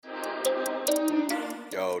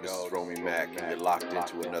Yo, this is Romy Mack, and you're locked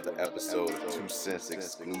into another episode of 2 Cents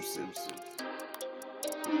Exclusives.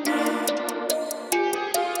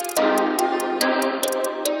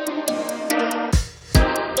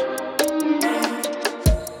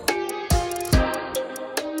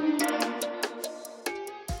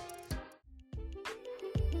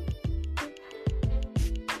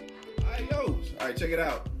 Alright, check it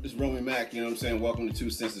out. This is Romy Mack, you know what I'm saying? Welcome to 2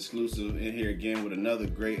 Cents Exclusive. In here again with another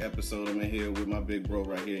great episode. I'm in here with my big bro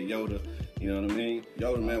right here, Yoda. You know what I mean?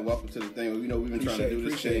 Yoda, man, welcome to the thing. You know, we've been trying to do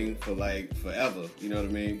this thing for like forever, you know what I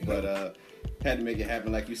mean? But had to make it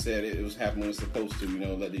happen. Like you said, it was happening when it's supposed to, you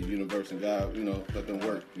know, let the universe and God, you know, let them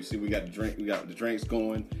work. You see, we got the drinks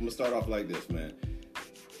going. I'm gonna start off like this, man.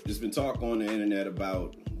 There's been talk on the internet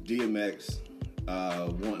about DMX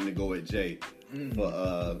wanting to go at Jay.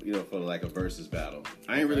 For like a versus battle.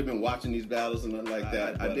 I ain't really been watching these battles and nothing like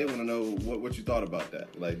that. I did want to know what you thought about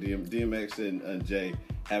that. Like DMX and Jay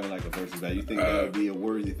having like a versus battle. You think that would be a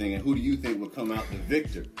worthy thing? And who do you think would come out the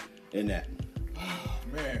victor in that? Oh,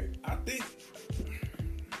 man, I think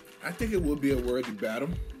it would be a worthy battle.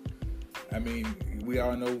 I mean, we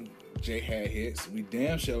all know Jay had hits. We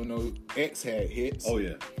damn sure know X had hits. Oh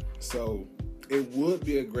yeah. So it would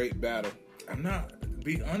be a great battle.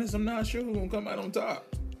 Be honest, I'm not sure who's gonna come out on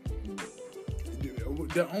top.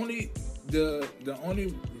 The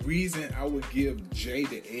only reason I would give Jay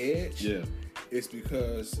the edge is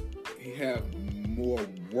because he have more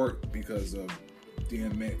work because of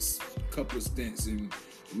DMX couple of stints in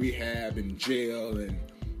rehab and jail, and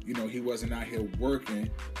you know he wasn't out here working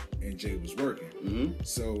and Jay was working. Mm-hmm.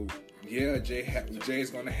 So yeah, Jay's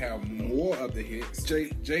gonna have more of the hits.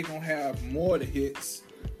 Jay gonna have more of the hits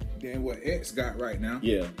than what X got right now.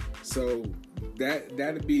 Yeah. So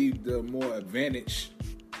that'd be the more advantage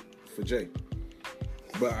for Jay.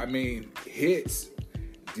 But I mean, hits,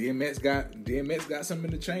 DMX got something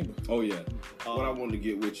in the chamber. Oh yeah. What I wanted to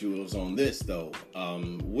get with you was on this though.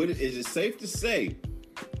 Is it safe to say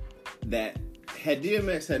that had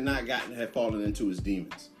DMX had fallen into his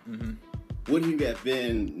demons, would he have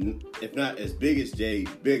been, if not as big as Jay,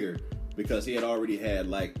 bigger? Because he had already had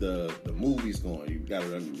like the movies going. You gotta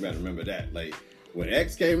remember that. Like when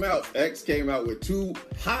X came out with 2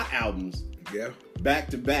 hot albums, back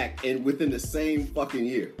to back, and within the same fucking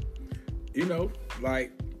year. You know,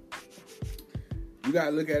 like you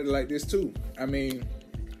gotta look at it like this too. I mean,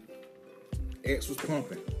 X was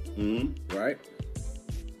pumping, right?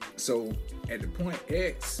 So at the point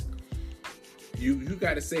X, you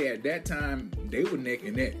gotta say at that time they were neck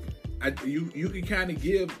and neck. You can kind of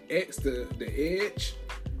give X the edge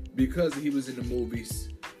because he was in the movies.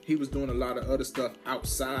 He was doing a lot of other stuff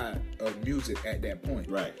outside of music at that point.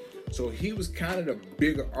 Right. So he was kind of the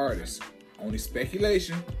bigger artist. Only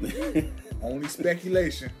speculation. Only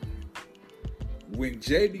speculation. When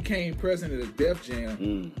Jay became president of Def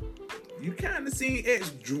Jam, you kind of seen X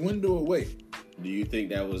dwindle away. Do you think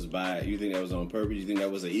that was on purpose? You think that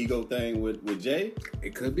was an ego thing with Jay?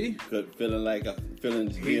 It could be. Feeling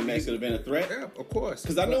DMX could have been a threat? Yeah, of course.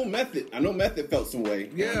 Because I know Method felt some way.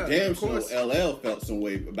 Yeah, damn sure LL felt some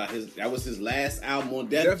way about that was his last album on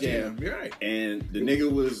Def Jam. Right. And the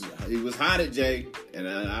nigga was hot at Jay, and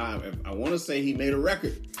I want to say he made a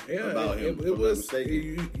record about him. It was.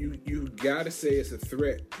 You gotta say it's a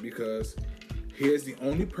threat because here's the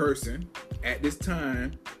only person at this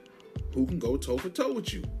time who can go toe for toe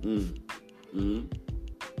with you,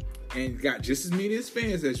 and got just as many as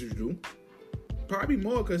fans as you do, probably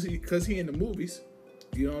more because he in the movies.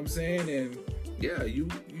 You know what I'm saying? And yeah, you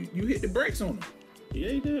hit the brakes on him. Yeah,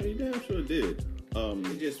 he damn sure did.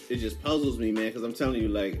 It just puzzles me, man, because I'm telling you,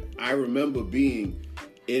 like I remember being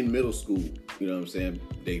in middle school. You know what I'm saying?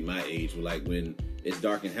 They my age were like when It's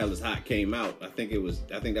Dark and Hell is Hot came out. I think that was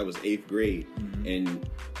 8th grade. And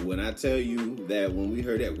when I tell you that when we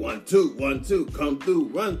heard that 1 2 1 2 come through,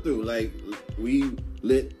 run through, like we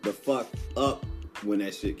lit the fuck up when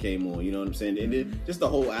that shit came on. You know what I'm saying? And then just the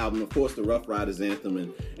whole album, of course, the Rough Riders anthem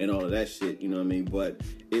and all of that shit. You know what I mean? But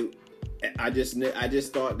I just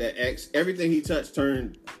thought that X, everything he touched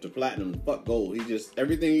turned to platinum. Fuck gold.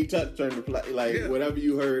 Everything he touched turned to platinum. Like whatever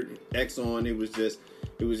you heard X on, it was just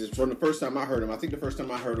from the first time I heard him. I think the first time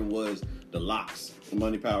I heard him was the Lox,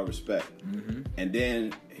 Money, Power, Respect. And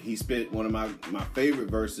then he spit one of my favorite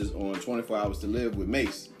verses on 24 Hours to Live with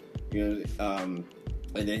Mace. You know, and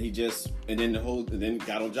then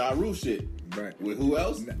got on Ja Rule shit. Right. With who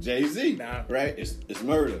else? Jay-Z. Right? It's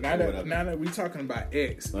murder. Now that we talking about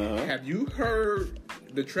X, have you heard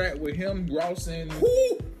the track with him, Ross, and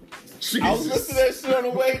I was listening to that shit on the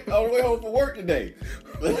way home from work today.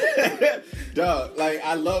 Dog, like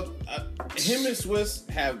I love him and Swiss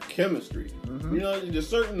have chemistry. Mm-hmm. You know, just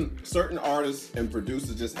certain artists and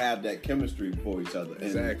producers just have that chemistry for each other.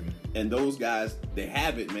 Exactly. And those guys, they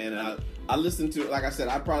have it, man. And I listen to, like I said,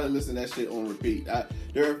 I probably listen to that shit on repeat.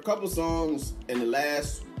 There are a couple songs in the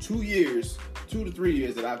last 2 to 3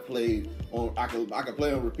 years that I've played on. I could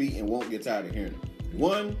play on repeat and won't get tired of hearing it.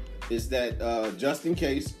 One is that Just in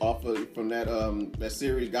Case from that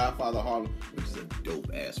series Godfather of Harlem, which is a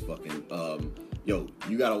dope ass fucking yo,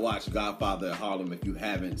 you gotta watch Godfather of Harlem if you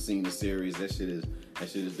haven't seen the series. That shit is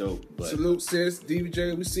dope. But, salute, sis.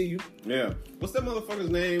 DBJ, we see you. Yeah. What's that motherfucker's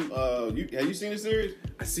name? Have you seen the series?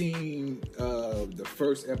 I seen the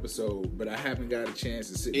first episode, but I haven't got a chance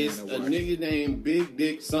to sit down and watch. It's a nigga named Big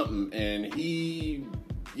Dick something, and he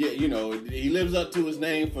lives up to his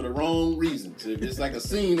name for the wrong reasons. It's like a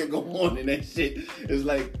scene that go on in that shit. It's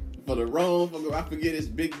like for the wrong, I forget it's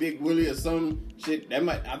Big Dick Willie or some shit.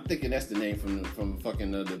 I'm thinking that's the name from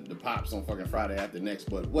fucking the Pops on fucking Friday After Next,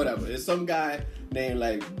 but whatever. It's some guy named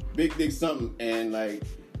like Big Dick something, and like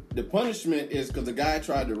the punishment is because the guy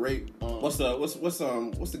tried to rape. What's the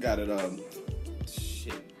guy that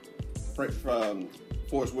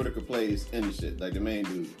Forrest Whitaker plays in the shit, like the main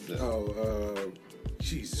dude.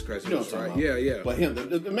 Jesus Christ! You know what I'm talking about? Yeah. But him,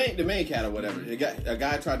 the main cat or whatever, a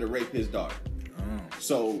guy tried to rape his daughter.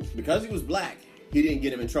 So because he was black, he didn't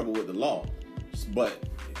get him in trouble with the law, but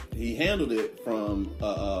he handled it from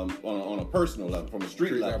on a personal level, from a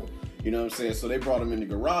street level. You know what I'm saying? So they brought him in the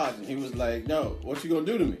garage, and he was like, "No, what you gonna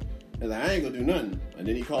do to me?" He's like, "I ain't gonna do nothing." And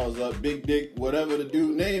then he calls up Big Dick, whatever the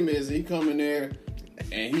dude name is, and he come in there,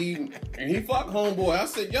 and he fuck homeboy. I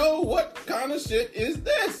said, "Yo, what kind of shit is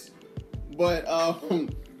this?" But the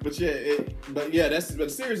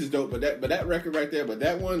series is dope. But that record right there, but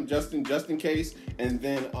that one, just in Case, and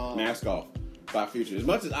then Mask Off by Future. As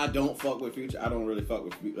much as I don't fuck with Future, I don't really fuck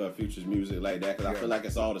with Future's music like that because I feel like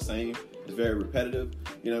it's all the same. It's very repetitive.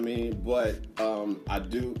 You know what I mean? But I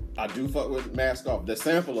do fuck with Mask Off. The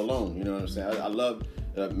sample alone, you know what I'm saying? I love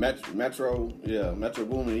Metro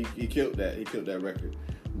Boomin. He killed that. He killed that record.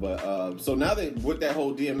 But so now that with that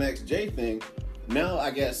whole DMX J thing, now I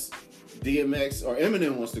guess DMX or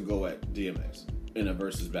Eminem wants to go at DMX in a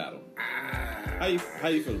versus battle. How you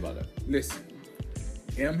feel about that? Listen,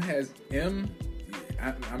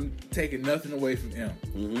 I'm taking nothing away from M.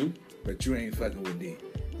 Mm-hmm. But you ain't fucking with D.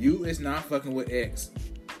 You is not fucking with X.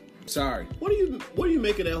 I'm sorry. What do you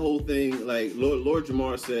make of that whole thing? Like Lord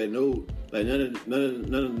Jamar said, no, like none of the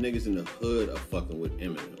niggas in the hood are fucking with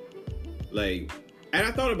Eminem. Like. And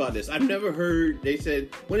I thought about this. I've never heard, they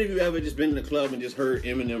said, when have you ever just been in the club and just heard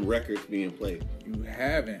Eminem records being played? You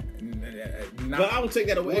haven't. But I don't take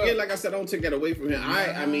that away. Again, like I said, I don't take that away from him.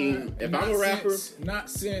 I mean, if I'm a rapper. Not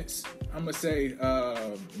since, I'm going to say,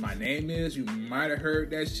 My Name Is, you might have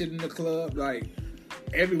heard that shit in the club. Like,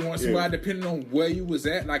 every once in a while, depending on where you was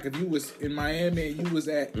at. Like, if you was in Miami and you was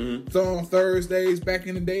at Thorn Thursdays back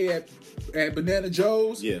in the day at Banana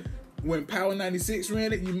Joe's. Yeah. When Power 96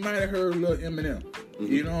 ran it, you might have heard a little Eminem. Mm-hmm.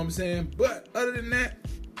 You know what I'm saying? But other than that,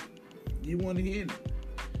 you want to hear it.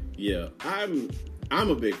 Yeah, I'm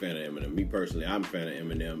a big fan of Eminem. Me personally, I'm a fan of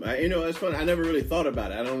Eminem. It's funny. I never really thought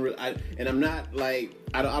about it. I'm not like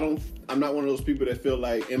I'm not one of those people that feel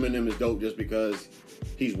like Eminem is dope just because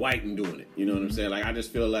he's white and doing it. You know what I'm saying? Like I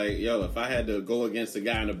just feel like, if I had to go against a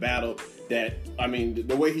guy in a battle.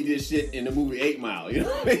 The way he did shit in the movie 8 Mile, you know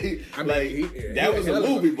what I mean? That was a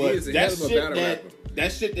movie, but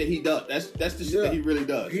that shit that he does, that's the shit that he really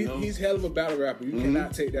does. He's hell of a battle rapper. You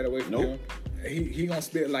cannot take that away from him. He gonna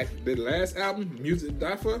spit like the last album, Music to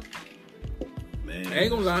Die For. Man, I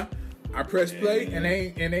ain't gonna lie. I press play and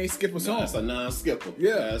ain't skip a song. That's a non-skipper.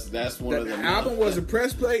 Yeah, that's one of the album was a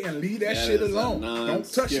press play and leave that shit alone. Don't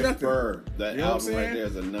touch nothing. That album right there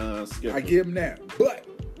is a non-skipper. I give him that, but.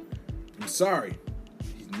 I'm sorry,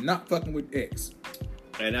 he's not fucking with X.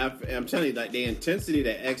 And I'm telling you, like the intensity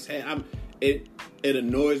that X had, it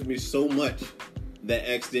annoys me so much that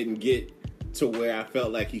X didn't get to where I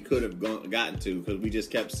felt like he could have gotten to because we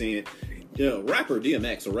just kept seeing, rapper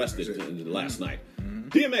DMX arrested last night. Mm-hmm.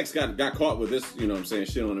 DMX got caught with this, you know what I'm saying,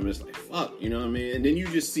 shit on him. It's like fuck, you know what I mean. And then you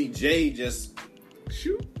just see Jay just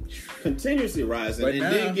continuously rising and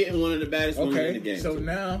then getting one of the baddest women in the game. So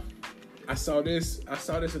now. I saw this in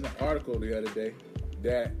an article the other day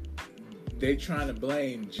that they trying to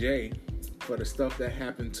blame Jay for the stuff that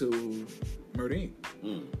happened to Murdine.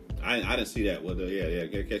 I didn't see that. Well,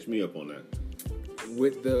 catch me up on that.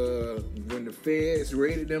 With when the feds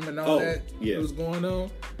raided them and all that was going on,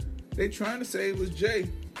 they trying to say it was Jay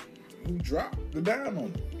who dropped the dime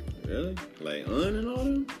on them. Really? Like and all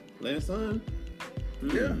them? Last Son?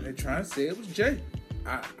 Yeah, they're trying to say it was Jay.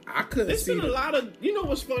 I couldn't It's see been a lot of, you know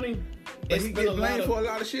what's funny? But he get blamed for a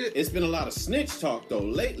lot of shit. It's been a lot of snitch talk though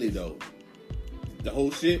lately though. The whole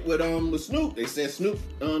shit with Snoop. They said Snoop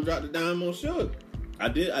dropped the dime on Suge. I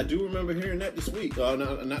do remember hearing that this week.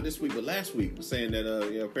 Not this week, but last week, saying that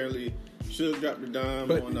apparently Suge dropped the dime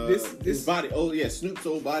on his body. Oh yeah, Snoop's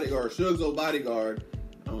old bodyguard, or Suge's old bodyguard.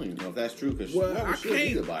 I don't even know if that's true because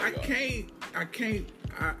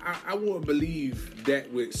I wouldn't believe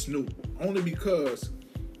that with Snoop only because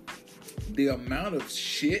the amount of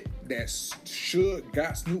shit that Suge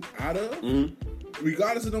got Snoop out of,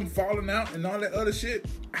 regardless of them falling out and all that other shit,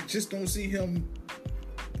 I just don't see him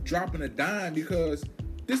dropping a dime because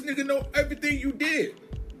this nigga know everything you did.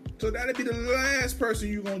 So that'd be the last person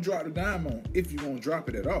you gonna drop the dime on if you gonna drop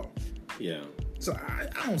it at all. Yeah. So I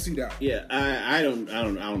don't see that. Yeah, I don't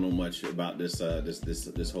know much about this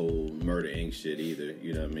whole Murder Inc. shit either.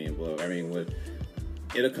 You know what I mean? Well, I mean,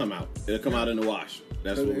 it'll come out. It'll come out in the wash.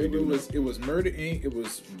 That's what we do. It was Murder Inc. It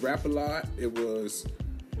was Rap-A-Lot. It was,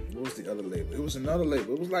 what was the other label? It was another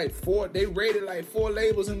label. It was like 4. They raided like 4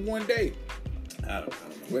 labels in one day. I don't know.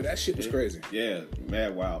 Well, that shit was crazy. Yeah,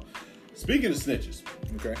 mad wild. Speaking of snitches,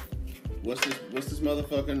 okay. What's this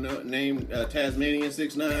motherfucking name? Tasmanian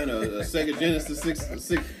 6ix9ine or Sega Genesis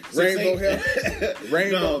 6 Rainbow Hair?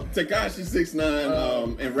 Rainbow. No, Tekashi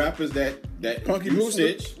 6ix9ine and rappers that Punky do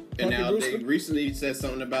Brewster? snitch. And Punky now Brewster? they recently said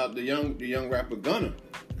something about the young rapper Gunna.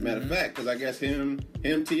 Matter of fact, because I guess him,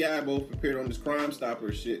 T.I. both appeared on this Crime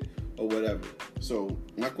Stopper shit or whatever. So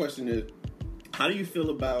my question is, how do you feel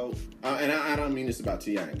about? And I don't mean this about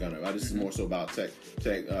T.I. and Gunna. This is more so about Tekashi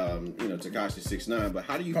 6ix9ine. But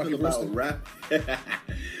how do you feel about rap?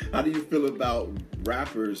 How do you feel about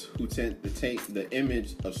rappers who tend to take the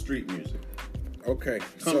image of street music? Okay,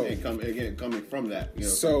 coming from that. You know,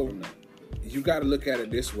 so you got to look at it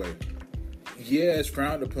this way. Yeah, it's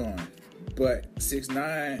frowned upon, but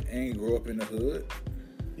 6ix9ine ain't grow up in the hood.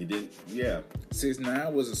 He did. Yeah.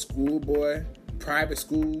 6ix9ine was a schoolboy, private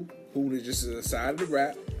school, who just decided to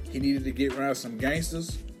rap. He needed to get around some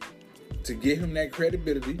gangsters to give him that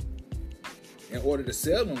credibility in order to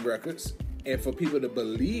sell them records and for people to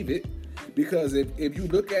believe it. Because if you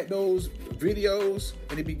look at those videos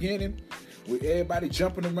in the beginning with everybody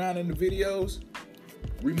jumping around in the videos,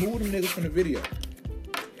 remove them niggas from the video.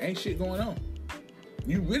 Ain't shit going on.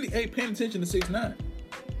 You really ain't paying attention to 6ix9ine.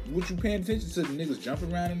 What you paying attention to the niggas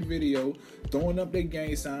jumping around in the video, throwing up their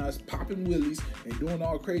gang signs, popping willies, and doing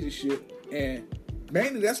all crazy shit. And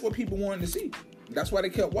mainly that's what people wanted to see. That's why they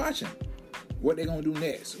kept watching. What they gonna do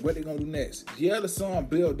next? Yeah, the song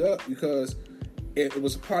built up because it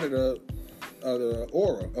was a part of the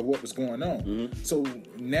aura of what was going on. Mm-hmm. So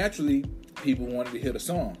naturally, people wanted to hear the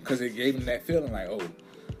song because it gave them that feeling like, oh,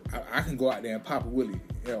 I can go out there and pop a willie.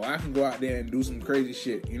 You know, I can go out there and do some crazy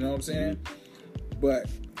shit. You know what I'm saying? Mm-hmm. But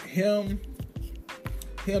him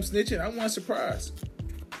snitching, I wasn't surprised.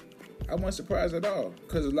 I wasn't surprised at all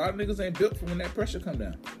because a lot of niggas ain't built for when that pressure come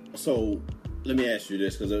down. So let me ask you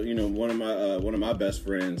this, because one of my best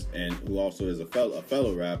friends and who also is a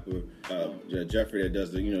fellow rapper, Jeffrey, that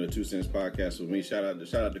does the 2 Cents podcast with me. Shout out to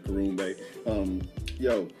Karumbe.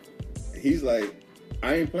 He's like,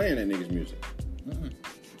 I ain't playing that nigga's music. Mm-hmm.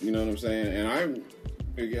 You know what I'm saying? And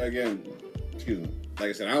excuse me. Like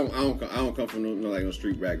I said, I don't come from no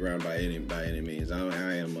street background by any means. I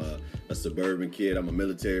am a suburban kid. I'm a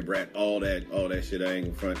military brat. All that shit. I ain't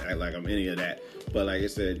gonna front act like I'm any of that. But like I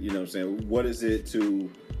said, you know what I'm saying. What is it to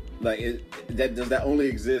does that only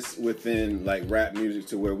exist within like rap music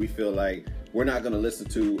to where we feel like we're not gonna listen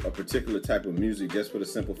to a particular type of music just for the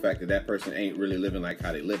simple fact that person ain't really living like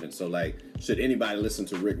how they living. So like, should anybody listen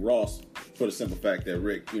to Rick Ross for the simple fact that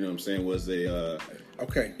Rick, you know what I'm saying, was a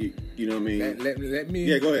okay. You know what I mean? Let me.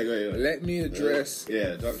 Yeah, go ahead. Let me address.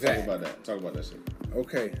 Talk about that. Talk about that shit.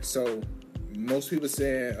 Okay, so most people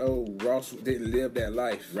saying, "Oh, Ross didn't live that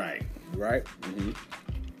life." Right. Mm-hmm.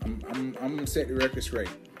 I'm gonna set the record straight.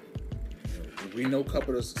 We know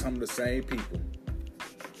some of the same people.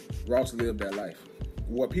 Ross lived that life.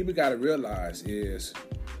 What people gotta realize is,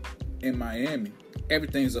 in Miami,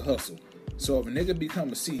 everything's a hustle. So if a nigga become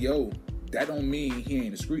a CEO, that don't mean he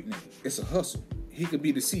ain't a street nigga. It's a hustle. He could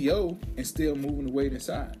be the CEO and still moving the weight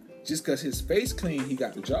inside. Just because his face clean, he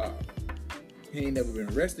got the job. He ain't never been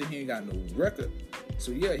arrested. He ain't got no record.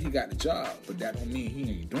 So yeah, he got the job, but that don't mean he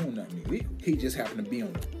ain't doing nothing illegal. He just happened to be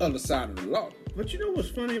on the other side of the law. But you know what's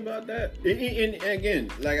funny about that? And again,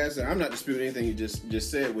 like I said, I'm not disputing anything you just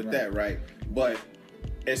said with that, right? But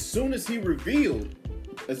as soon as he revealed,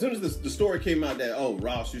 as soon as the story came out that, oh,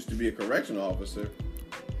 Ross used to be a correctional officer,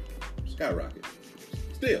 skyrocket.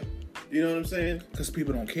 Still. You know what I'm saying? Because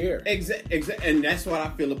people don't care. Exactly. And that's what I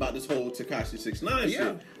feel about this whole Tekashi 6ix9ine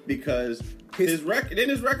shit. Because his record, didn't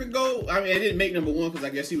his record go? I mean, it didn't make number 1 because I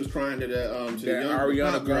guess he was crying to the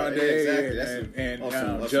Ariana Grande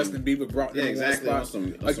and Justin Bieber brought them exactly on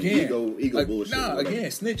some again, ego bullshit.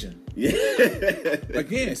 Again, snitching. Yeah.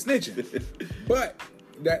 Again, snitching. But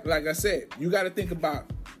that, like I said, you got to think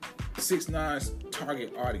about 6ix9ine's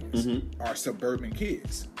target audience are suburban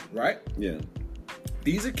kids, right? Yeah.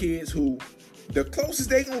 These are kids who the closest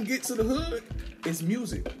they gonna get to the hood is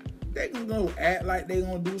music. They gonna go act like they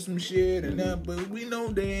gonna do some shit and that, but we know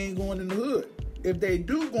they ain't going in the hood. If they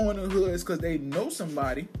do go in the hood, it's because they know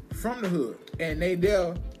somebody from the hood and they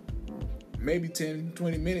there maybe 10,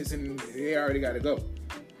 20 minutes and they already gotta go.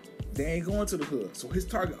 They ain't going to the hood. So his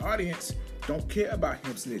target audience don't care about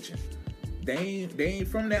him snitching. They ain't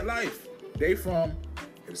from that life. They from,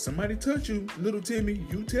 if somebody touch you, little Timmy,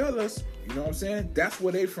 you tell us. You know what I'm saying? That's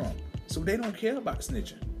where they from. So they don't care about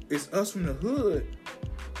snitching. It's us from the hood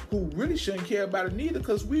who really shouldn't care about it neither,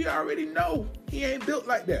 because we already know he ain't built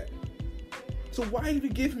like that. So why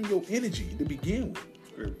even give him your energy to begin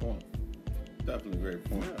with? Great point. Definitely a great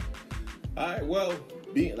point. Yeah. All right, well,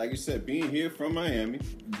 like you said, being here from Miami,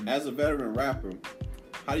 as a veteran rapper,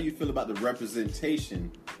 how do you feel about the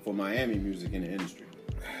representation for Miami music in the industry?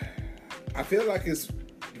 I feel like it's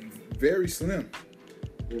very slim.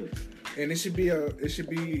 And it should be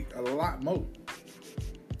a lot more.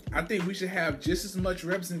 I think we should have just as much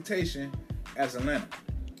representation as Atlanta,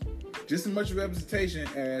 just as much representation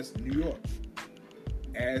as New York,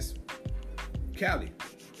 as Cali.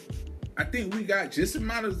 I think we got just as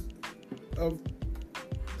amount of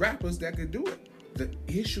rappers that could do it. The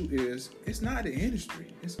issue is, it's not the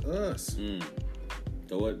industry, it's us.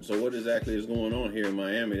 So what exactly is going on here in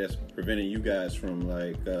Miami that's preventing you guys from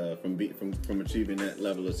from achieving that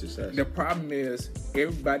level of success? The problem is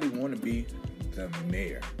everybody want to be the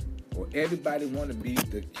mayor, or everybody want to be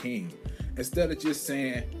the king, instead of just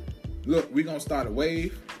saying, look, we're gonna start a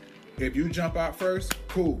wave. If you jump out first,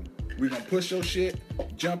 cool. We're gonna push your shit,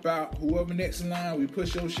 jump out. Whoever next in line, we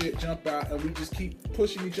push your shit, jump out, and we just keep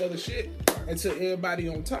pushing each other's shit until everybody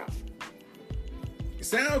on top. It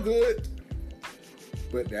sound good,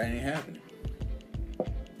 but that ain't happening.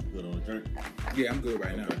 Good on the drink? Yeah, I'm good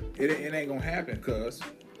right now. It ain't gonna happen because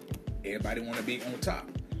everybody want to be on top.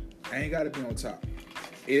 I ain't got to be on top.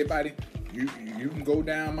 Everybody, you can go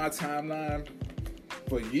down my timeline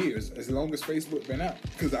for years, as long as Facebook been out.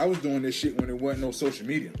 Because I was doing this shit when there wasn't no social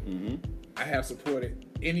media. I have supported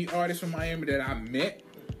any artist from Miami that I met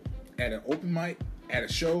at an open mic, at a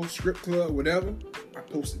show, script club, whatever. I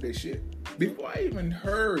posted their shit before I even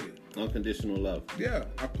heard it. Unconditional love. Yeah,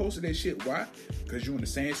 I posted that shit. Why? Because you're in the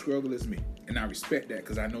same struggle as me, and I respect that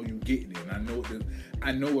because I know you getting it, and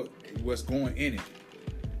I know what's going in it.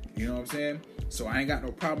 You know what I'm saying? So I ain't got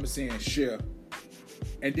no problem saying share.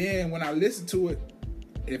 And then when I listen to it,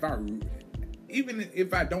 even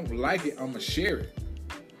if I don't like it, I'ma share it,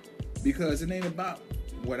 because it ain't about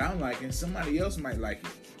what I'm liking. Somebody else might like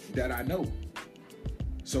it that I know,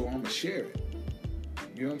 so I'ma share it.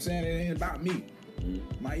 You know what I'm saying? It ain't about me.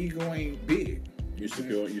 My ego ain't big. You're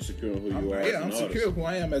secure who you are. Yeah, I'm secure who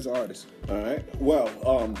I am as an artist. All right. Well,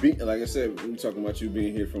 like I said, we're talking about you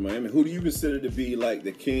being here from Miami. Who do you consider to be like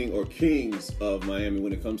the king or kings of Miami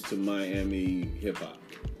when it comes to Miami hip hop?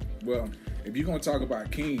 Well, if you're gonna talk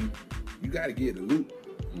about king, you got to get to Luke,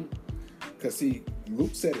 cause see,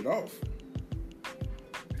 Luke set it off.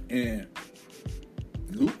 And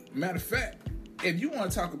Luke, matter of fact, if you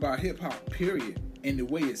want to talk about hip hop, period, and the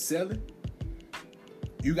way it's selling,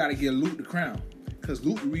 you got to give Luke the crown. Because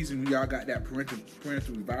Luke, the reason y'all got that parental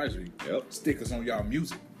advisory stickers on y'all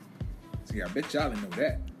music. See, I bet y'all didn't know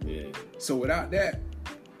that. Yeah. So without that,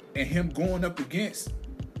 and him going up against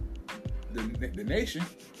the nation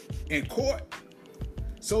in court,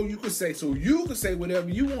 so you could say whatever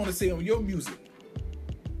you want to say on your music.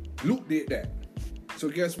 Luke did that. So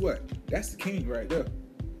guess what? That's the king right there.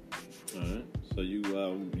 All right. So you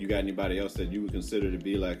got anybody else that you would consider to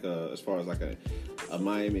be like as far as like a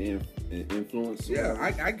Miami influence? Yeah,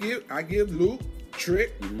 I give Luke,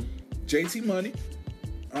 Trick, JT Money.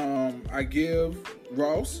 I give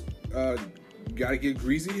Ross. Gotta give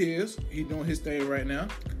Greasy his. He doing his thing right now.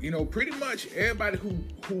 You know, pretty much everybody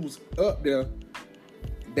who's up there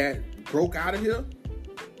that broke out of here,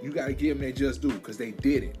 you gotta give them their just due, because they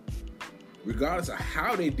did it. Regardless of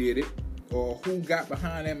how they did it, or who got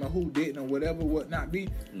behind them, or who didn't, or whatever would not be,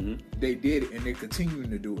 they did it, and they're continuing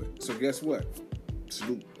to do it. So guess what?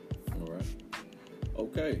 Salute. All right.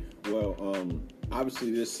 Okay. Well,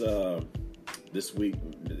 obviously this week,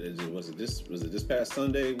 was it this past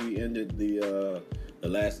Sunday we ended the The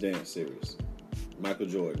Last Dance series. Michael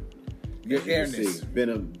Jordan. Your airness. Been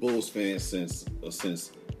a Bulls fan since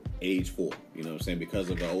age 4. You know what I'm saying? Because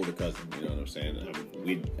of the older cousin. You know what I'm saying?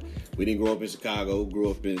 We didn't grow up in Chicago. Grew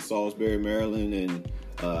up in Salisbury, Maryland, and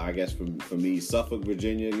I guess for me, Suffolk,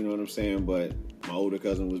 Virginia. You know what I'm saying? But my older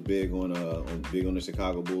cousin was big on the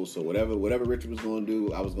Chicago Bulls. So whatever Richard was going to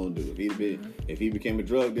do, I was going to do. If he became a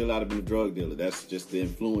drug dealer, I'd have been a drug dealer. That's just the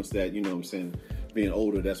influence that, you know what I'm saying, being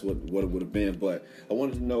older, that's what it would have been. But I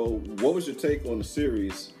wanted to know, what was your take on the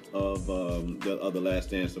series of the Last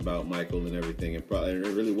Dance about Michael and everything, and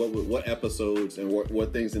really what episodes and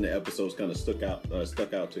what things in the episodes kind of stuck out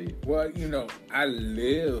to you? Well, you know, I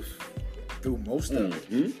lived through most of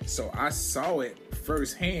it, so I saw it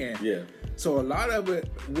firsthand. Yeah. So a lot of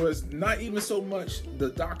it was not even so much the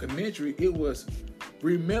documentary; it was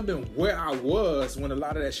remembering where I was when a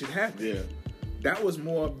lot of that shit happened. Yeah. That was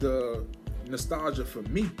more of the nostalgia for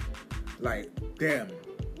me. Like, damn,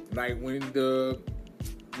 like with the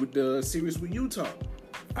series with Utah,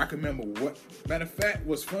 I can remember what. Matter of fact,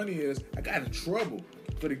 what's funny is I got in trouble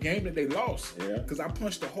for the game that they lost. Yeah. Because I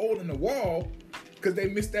punched a hole in the wall because they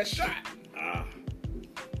missed that shot.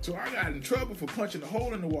 So I got in trouble for punching a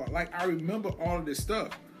hole in the wall. Like, I remember all of this stuff.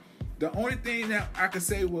 The only thing that I could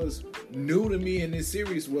say was new to me in this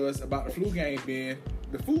series was about the flu game being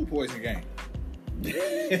the food poison game.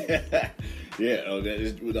 Yeah,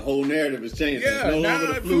 the whole narrative has changed. Yeah, it's no now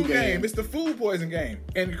longer the flu game. It's the food poison game.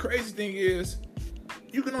 And the crazy thing is,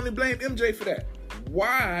 you can only blame MJ for that.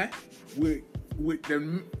 Why, with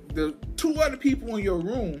the two other people in your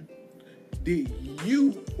room, did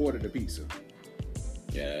you order the pizza?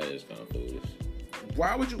 Yeah, that is kind of foolish.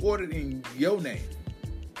 Why would you order it in your name?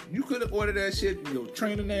 You could have ordered that shit in your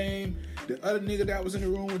trainer name, the other nigga that was in the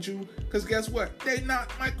room with you. Because guess what? They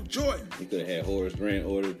not Michael Jordan. You could have had Horace Grant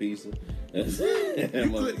order the pizza.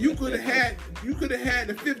 You could have had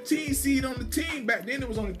the 15 seed on the team. Back then it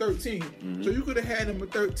was only 13. Mm-hmm. So you could have had him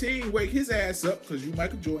at 13, wake his ass up, because you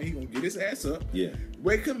Michael Jordan, he gonna get his ass up. Yeah.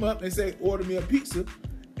 Wake him up and say, order me a pizza,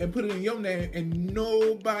 and put it in your name, and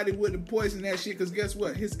nobody would have poisoned that shit, because guess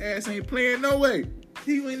what? His ass ain't playing no way.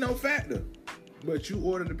 He ain't no factor. But you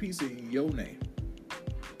ordered the pizza in your name,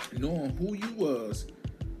 knowing who you was,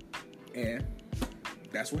 and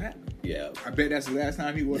that's what happened. Yeah. I bet that's the last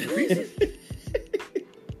time he ordered pizza.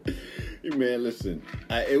 Man, listen,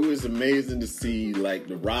 it was amazing to see, like,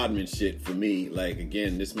 the Rodman shit for me. Like,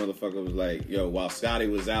 again, this motherfucker was like, yo, while Scotty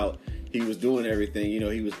was out, he was doing everything. You know,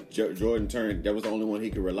 he was Jordan turned. That was the only one he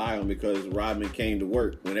could rely on, because Rodman came to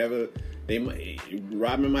work whenever.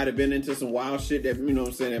 Rodman might have been into some wild shit that, you know what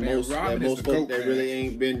I'm saying, that most folk that really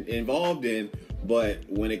ain't been involved in. But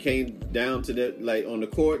when it came down to the, like, on the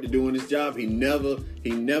court to doing his job, he never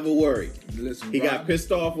worried. Listen, he got pissed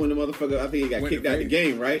off when the motherfucker, I think he got kicked out the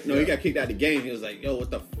game, right? No, yeah. He got kicked out the game. He was like, yo, what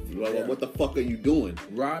the fuck are you doing?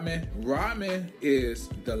 Rodman is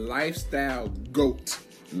the lifestyle GOAT.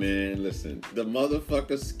 Man, listen, the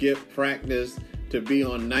motherfucker skipped practice to be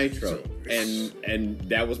on Nitro, and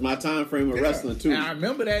that was my time frame of wrestling too. And I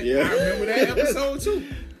remember that. Yeah. I remember that episode too.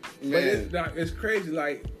 Man. But it's crazy.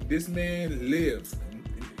 Like, this man lives.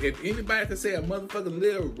 If anybody could say a motherfucker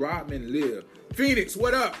live, Rodman lived. Phoenix,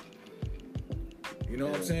 what up? You know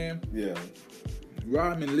what I'm saying? Yeah.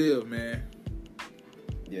 Rodman lived, man.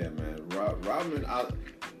 Yeah, man. Rodman.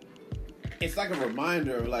 It's like a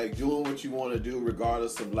reminder of, like, doing what you want to do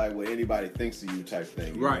regardless of, like, what anybody thinks of you type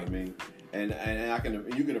thing. You know what I mean? And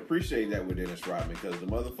you can appreciate that with Dennis Rodman, because the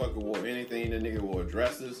motherfucker wore anything. The nigga wore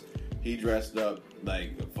dresses. He dressed up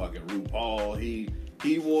like a fucking RuPaul. He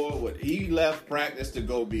wore what he left practice to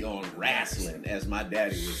go be on wrestling, as my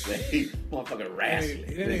daddy would say. Motherfucking wrestling.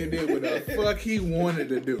 That nigga did what the fuck he wanted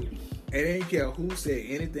to do. And they didn't care who said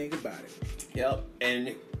anything about it. Yep.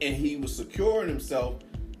 And he was securing himself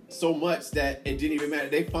so much that it didn't even matter.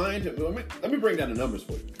 They fined him. Let me bring down the numbers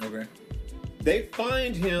for you. Okay. They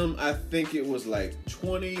fined him, I think it was like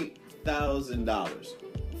 $20,000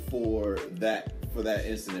 for that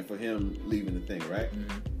incident, for him leaving the thing, right?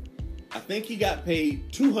 Mm-hmm. I think he got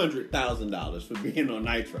paid $200,000 for being on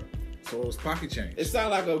Nitro. So it was pocket change. It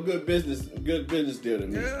sounded like a good business deal to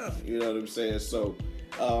me. Yeah. You know what I'm saying? So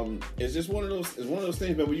it's just one of those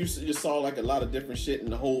things, but when you just saw, like, a lot of different shit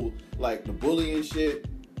in the whole, like, the bullying shit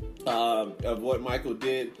of what Michael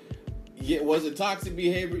did. Yeah, was it toxic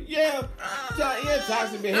behavior? Yeah,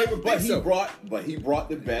 toxic behavior. But he brought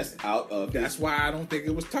the best out of. That's why I don't think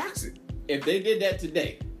it was toxic. If they did that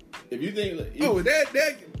today, if you think, that you know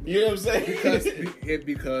what I'm saying?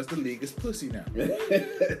 Because the league is pussy now.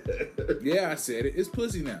 Yeah, I said it. It's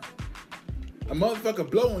pussy now. A motherfucker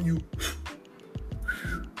blow on you.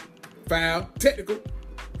 Foul, technical.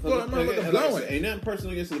 blowing. Ain't nothing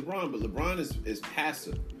personal against LeBron, but LeBron is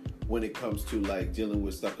passive when it comes to like dealing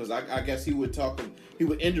with stuff. Because I guess he would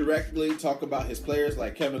indirectly talk about his players,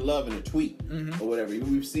 like Kevin Love in a tweet or whatever.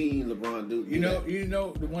 We've seen LeBron do. You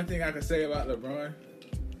know, the one thing I can say about LeBron,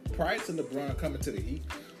 prior to LeBron coming to the Heat,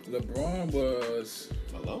 LeBron was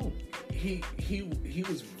alone. He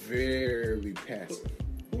was very passive.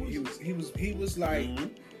 He was like,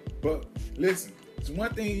 but listen, it's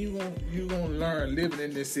one thing you gonna learn living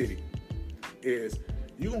in this city is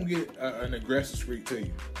you gonna get an aggressive streak to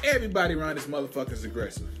you. Everybody around this motherfucker is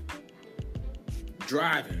aggressive.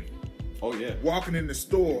 Driving. Oh yeah. Walking in the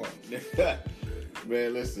store.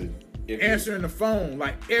 Man, listen. Answering the phone,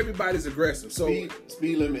 like everybody's aggressive. So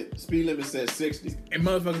speed limit says 60, and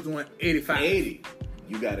motherfuckers doing 85. 80.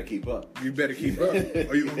 You gotta keep up. You better keep up,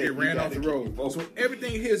 or you're gonna get ran off the road. So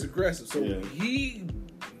everything here is aggressive. So he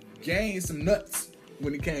gained some nuts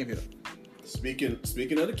when he came here. Speaking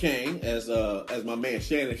of the king, as my man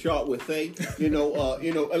Shannon Sharp would say,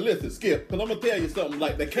 listen, Skip, because I'm gonna tell you something.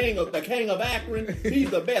 Like the king of Akron, he's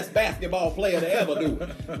the best basketball player to ever do.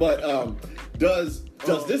 But does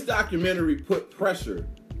this documentary put pressure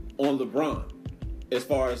on LeBron as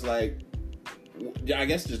far as like, I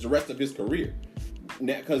guess just the rest of his career?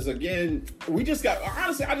 Because again, I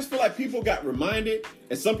just feel like people got reminded,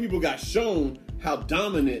 and some people got shown how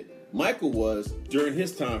dominant Michael was during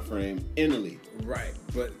his time frame in the league. Right,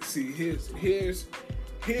 but see, here's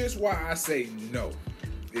why I say no,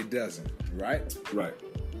 it doesn't. Right.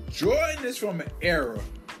 Jordan is from an era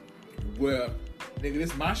where, nigga,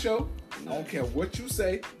 this is my show. I don't care what you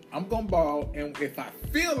say. I'm gonna ball, and if I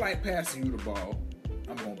feel like passing you the ball,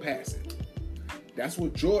 I'm gonna pass it. That's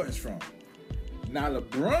what Jordan's from. Now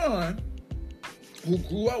LeBron, who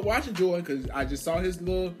grew up watching Jordan, because I just saw his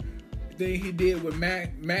little thing he did with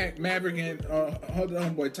Maverick and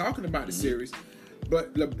homeboy talking about the series,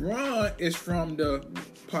 but LeBron is from the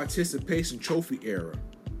participation trophy era,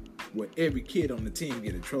 where every kid on the team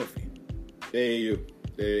get a trophy. AAU.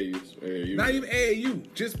 Not even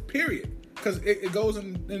AAU, just period. Because it goes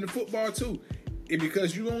in the football too.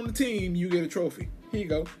 Because you on the team, you get a trophy. Here you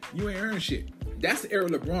go. You ain't earned shit. That's the era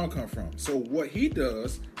LeBron come from. So what he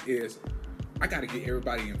does is, I got to get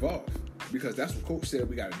everybody involved. Because that's what Coach said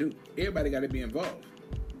we got to do. Everybody got to be involved.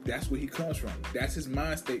 That's where he comes from. That's his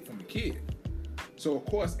mind state from a kid. So, of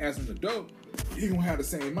course, as an adult, he going to have the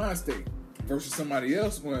same mind state versus somebody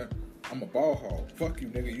else when I'm a ball hog. Fuck you,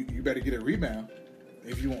 nigga. You better get a rebound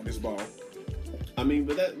if you want this ball. I mean,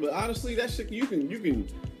 but honestly, that shit, you can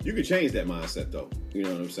change that mindset, though. You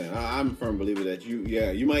know what I'm saying? I'm a firm believer that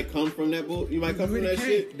you might come from that bull. You might come from that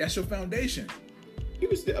shit. That's your foundation.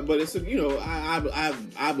 But it's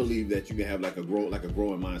I believe that you can have like a growing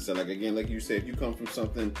mindset. Like again, like you said, you come from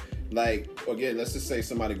something like, again, let's just say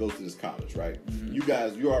somebody goes to this college, right?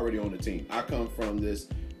 Mm-hmm. You're already on the team. I come from this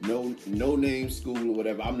no name school or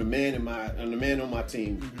whatever. I'm the man on my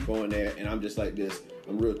team going there, and I'm just like this.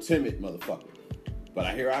 I'm real timid motherfucker.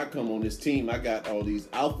 But here I come on this team. I got all these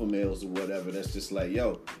alpha males or whatever. That's just like,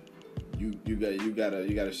 yo, you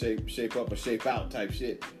gotta shape up or shape out type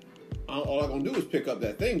shit. All I'm gonna do is pick up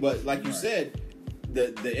that thing. But like you said,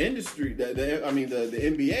 the industry, the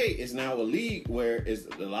NBA is now a league where it's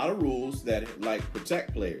a lot of rules that like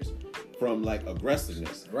protect players from like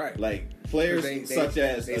aggressiveness. Right. Like players such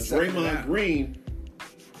as Draymond Green.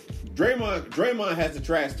 Draymond has the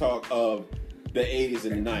trash talk of the 80s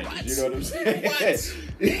and the 90s. What? You know what I'm saying? What?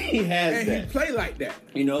 He has and that. He play like that.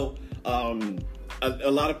 You know,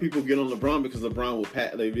 a lot of people get on LeBron because LeBron will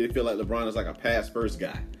pass. They feel like LeBron is like a pass first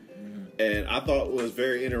guy. And I thought it was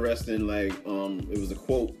very interesting. Like, it was a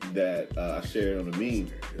quote that I shared on a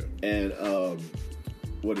meme, and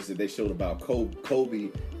what is it? They showed about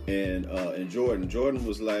Kobe and Jordan. Jordan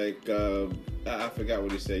was like, I forgot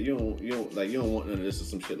what he said. You don't want none of this or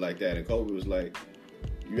some shit like that. And Kobe was like,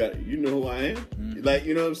 you know who I am? Mm-hmm. Like,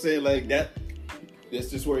 you know what I'm saying? Like that. That's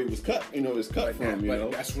just where he was cut. You know, it's cut from. You know,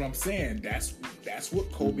 that's what I'm saying. That's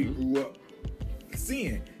what Kobe grew up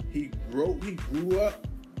seeing. He grew up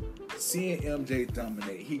seeing MJ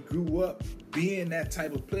dominate. He grew up being that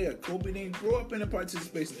type of player. Kobe didn't grow up in a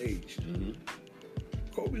participation age. Mm-hmm.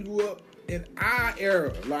 Kobe grew up in our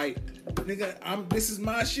era. Like, nigga, this is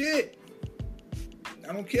my shit.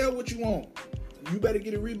 I don't care what you want. You better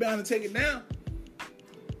get a rebound and take it down.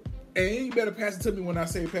 And you better pass it to me when I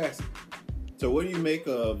say pass it. So what do you make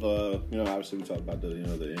of, obviously we talked about the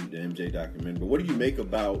MJ documentary, but what do you make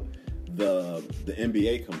about the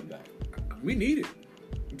NBA coming back? We need it.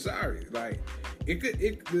 I'm sorry. Like,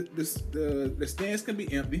 the stands can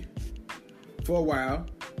be empty for a while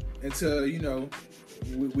until,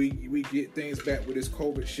 we get things back with this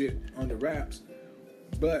COVID shit on the wraps.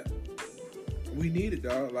 But we need it,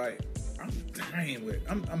 dog. Like, I'm dying with.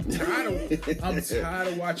 I'm tired of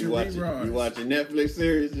watching reruns. You watching Netflix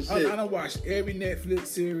series and shit? I don't watch every Netflix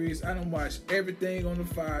series. I don't watch everything on the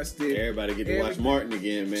Fire Stick. Everybody get to watch Martin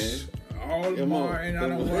again, man. All of Martin. I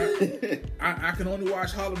don't watch. I can only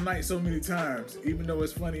watch Harlem Night so many times, even though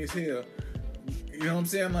it's funny as hell. You know what I'm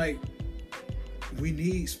saying? Like, we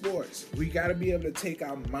need sports. We got to be able to take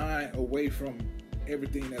our mind away from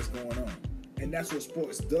everything that's going on. And that's what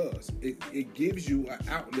sports does. It gives you an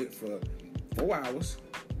outlet for 4 hours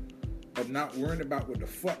of not worrying about what the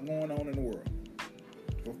fuck going on in the world.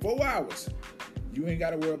 For 4 hours, you ain't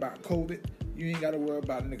got to worry about COVID. You ain't got to worry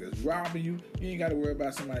about niggas robbing you. You ain't got to worry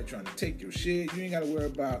about somebody trying to take your shit. You ain't got to worry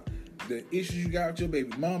about the issues you got with your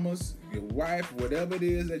baby mamas, your wife, whatever it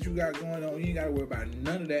is that you got going on. You ain't got to worry about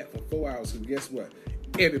none of that for 4 hours. Because guess what?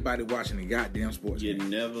 Everybody watching the goddamn sports. You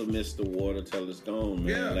never miss the water till it's gone,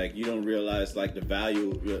 man. Yeah. Like, you don't realize like the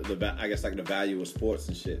value, the value of sports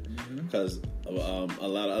and shit. Because a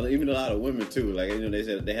lot of women too. Like, you know, they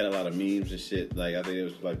said they had a lot of memes and shit. Like, I think it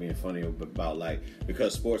was like being funny about like,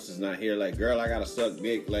 because sports is not here. Like, girl, I gotta suck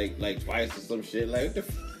dick like twice or some shit. Like, what the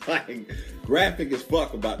like, graphic as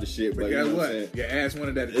fuck about the shit. But guess what? Your ass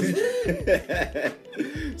wanted that attention.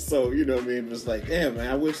 So, you know what I mean? It's like, damn, man,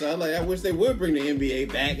 I wish they would bring the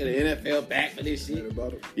NBA back and the NFL back for this shit.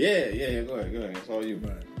 Yeah. Go ahead. It's all you.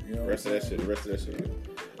 Right. You know, rest of that shit.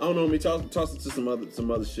 I don't know. Let me toss it to some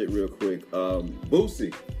other shit real quick.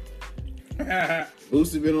 Boosie.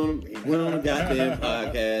 Boosie went on a goddamn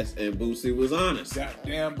podcast, and Boosie was honest.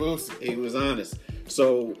 Goddamn Boosie. He was honest.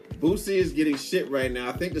 So Boosie is getting shit right now.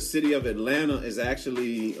 I think the city of Atlanta is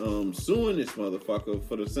actually suing this motherfucker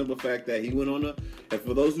for the simple fact that he went on and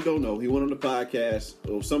for those who don't know, he went on the podcast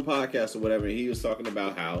or some podcast or whatever, and he was talking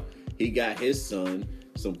about how he got his son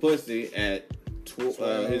some pussy at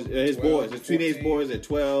his teenage boys at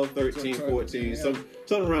 12, 13, 14, yeah. something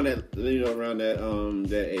around that,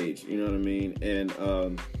 that age, you know what I mean? And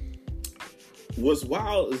what's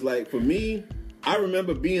wild is, like, for me, I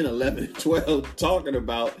remember being 11 and 12 talking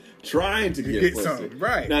about trying to get pussy. Something,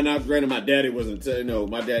 right. Now, granted, my daddy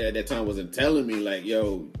my dad at that time wasn't telling me, like,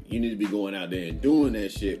 yo, you need to be going out there and doing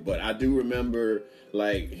that shit. But I do remember,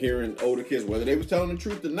 like, hearing older kids, whether they was telling the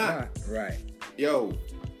truth or not. Right. Yo,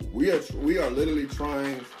 we are literally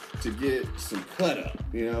trying to get some cut up.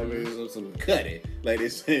 You know what I mean? Some cut it. Like they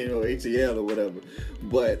say, ATL or whatever.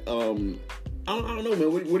 But, I don't know,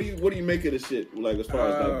 man. What do you make of this shit? Like, as far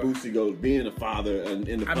as like Boosie goes, being a father and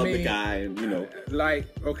in the public eye, and you know, like,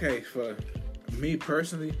 okay, for me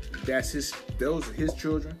personally, those are his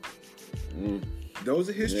children. Those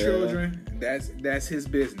are his children. That's his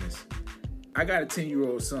business. I got a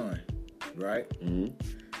 10-year-old son, right?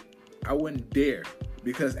 I wouldn't dare,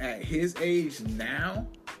 because at his age now,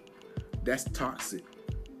 that's toxic.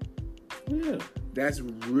 Yeah. That's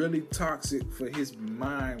really toxic for his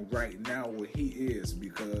mind right now where he is,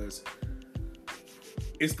 because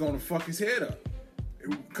it's going to fuck his head up.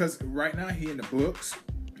 Because right now he in the books.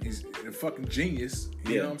 He's a fucking genius.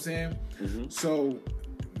 You know what I'm saying? So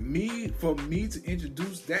for me to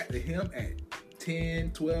introduce that to him at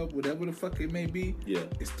 10, 12, whatever the fuck it may be,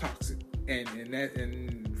 it's toxic. And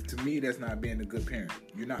to me, that's not being a good parent.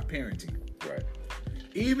 You're not parenting. Right.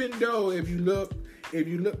 Even though if you look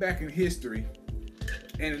back in history,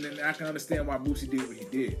 and then I can understand why Boosie did what he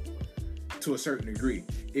did to a certain degree.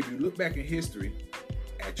 If you look back in history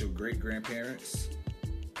at your great-grandparents,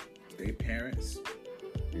 their parents,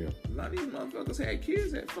 a lot of these motherfuckers had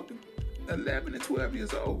kids at fucking 11 and 12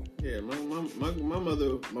 years old. Yeah, my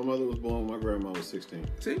mother was born when my grandma was 16.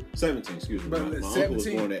 See? 17, excuse me. But my 17, uncle was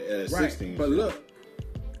born at 16. But look,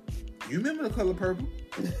 you remember The Color Purple?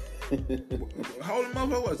 How old the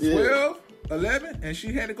motherfucker was? 12, 11, and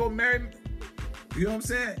she had to go marry. You know what I'm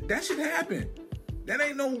saying? That shit happened. That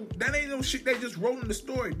ain't no shit they just wrote in the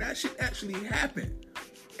story. That shit actually happened.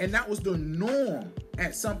 And that was the norm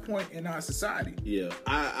at some point in our society. Yeah.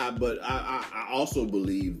 But I also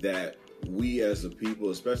believe that we as a people,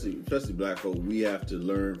 especially black folk, we have to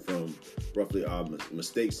learn from roughly our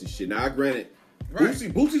mistakes and shit. Now, granted,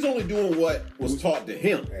 Boosie's only doing what was taught to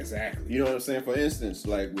him. Exactly. You know what I'm saying? For instance,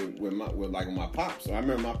 like with my pops. So I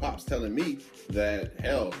remember my pops telling me that,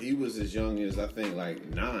 hell, he was as young as, I think,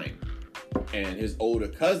 like 9. And his older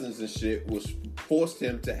cousins and shit forced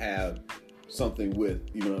him to have something with,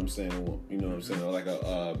 you know what I'm saying? Like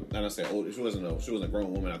I don't say old. She wasn't a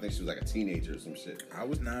grown woman. I think she was like a teenager or some shit. I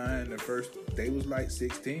was 9. The first day was like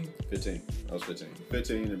 16. 15. I was 15.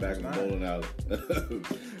 15 in the back of the bowling alley. You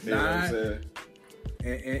know what 9. I'm saying?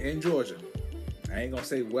 In Georgia. I ain't gonna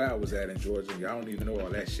say where I was at in Georgia. Y'all don't even know all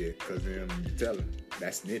that shit, because I'm telling.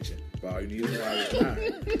 That's snitching. For all you need to know, I was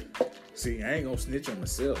lying. See, I ain't gonna snitch on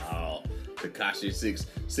myself. Oh, Tekashi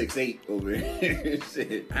 6'8" over here.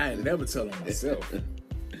 Shit. I ain't never telling myself.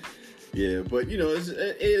 Yeah, but you know, it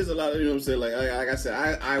is a lot of, you know what I'm saying. Like I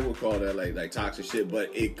said, I would call that like toxic shit,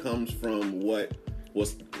 but it comes from what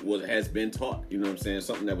has been taught. You know what I'm saying?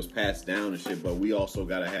 Something that was passed down and shit. But we also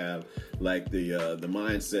gotta have like the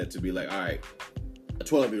mindset to be like, all right, a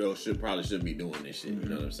 12-year-old shouldn't be doing this shit. You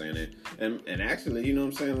know what I'm saying? And actually, you know what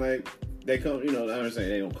I'm saying, like. They come, you know, I'm not saying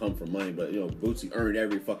they don't come from money, but, you know, Bootsy earned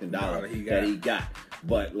every fucking dollar that he got.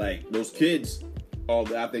 But, like, those kids, I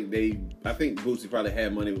think Bootsy probably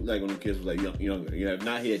had money, like, when the kids was, like, younger. You know, if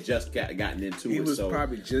not, he had just gotten into it. He was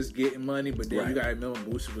probably just getting money, but then you got to remember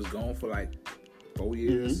Bootsy was gone for, like, 4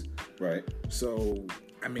 years. Mm-hmm. Right. So,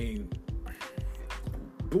 I mean,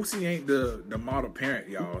 Bootsy ain't the model parent,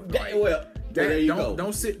 y'all. Like, there you go.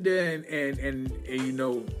 Don't sit there and, you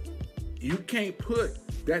know, you can't put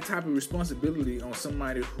that type of responsibility on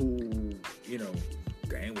somebody who, you know,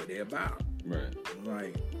 that ain't what they're about. Right.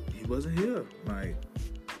 Like, he wasn't here. Like,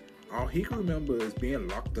 all he can remember is being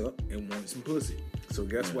locked up and wanting some pussy. So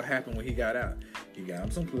guess what happened when he got out? He got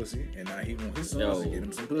him some pussy, and now he want his sons to get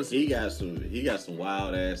him some pussy. He got some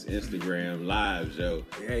wild ass Instagram lives, yo.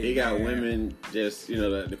 Hey, he got women just, you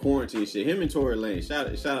know, the quarantine shit. Him and Tory Lanez.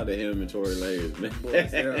 Shout out to him and Tory Lanez, man.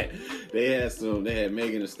 Boys, yeah. They had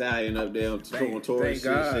Megan Thee Stallion up there on Tory shit,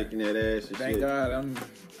 shaking that ass and thank shit. God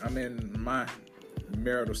I'm in my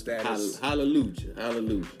marital status. Hallelujah.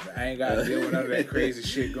 I ain't got to deal with none of that crazy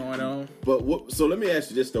shit going on. But so let me ask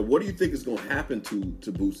you this though: what do you think is going to happen to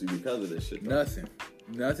Bootsy because of this shit? Though?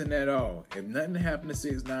 Nothing at all. If nothing happened to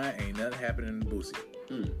 6ix9ine, ain't nothing happening to Bootsy.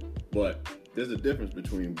 But there's a difference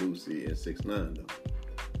between Bootsy and 6ix9ine though.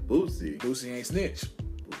 Bootsy ain't snitch.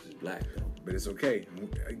 Boosie's black though. But it's okay.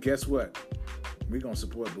 Guess what? We gonna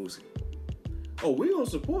support Bootsy. Oh, we gonna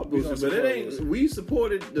support Bootsy, but it ain't. We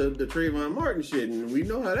supported the Trayvon Martin shit, and we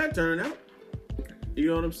know how that turned out. You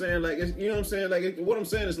know what I'm saying? Like, you know what I'm saying? Like, what I'm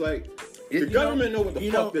saying is like, the government know what the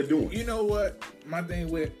fuck they're doing. You know what? My thing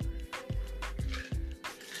with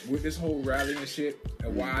this whole rally and shit,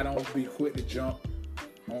 and why I don't be quick to jump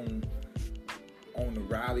on the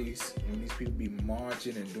rallies when these people be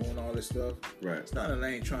marching and doing all this stuff. Right. It's not a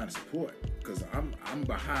lane trying to support, because I'm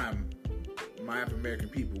behind my African American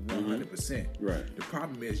people 100%. Right. The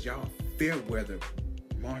problem is y'all fair weather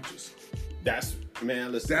marches. That's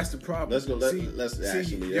the problem. Let's go.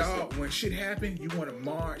 Actually, y'all, when shit happen, you want to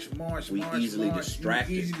march. Easily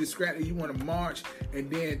distracted. Easy distracted. You want to march, and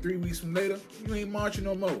then 3 weeks from later, you ain't marching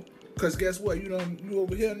no more. Cause guess what? You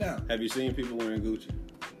over here now. Have you seen people wearing Gucci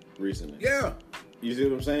recently? Yeah. You see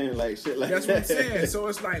what I'm saying? Like shit like that's what I'm saying. So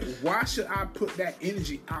it's like, why should I put that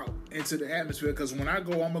energy out into the atmosphere? Because when I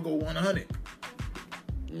go, I'm gonna go 100.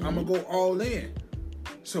 I'm gonna go all in.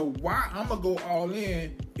 So why I'm gonna go all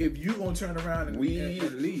in if you gonna turn around and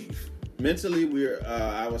leave? Mentally,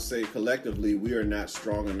 I would say collectively, we are not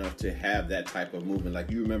strong enough to have that type of movement.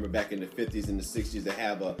 Like, you remember back in the 50s and the 60s to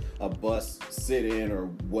have a bus sit-in or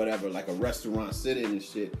whatever, like a restaurant sit-in and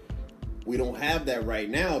shit. We don't have that right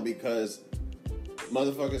now because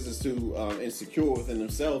motherfuckers is too insecure within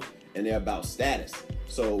themselves, and they're about status.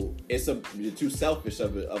 So you're too selfish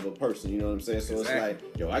of a person, you know what I'm saying? So exactly. It's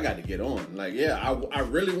like, yo, I got to get on. Like, yeah, I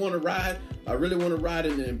really want to ride. I really want to ride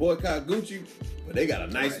and boycott Gucci, but they got a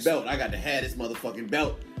nice belt. I got to have this motherfucking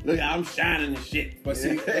belt. Look, I'm shining and shit. But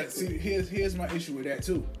see, here's my issue with that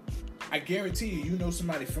too. I guarantee you know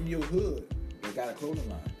somebody from your hood that got a clothing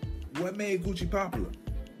line. What made Gucci popular?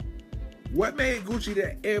 What made Gucci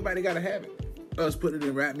that everybody got to have it? Us putting it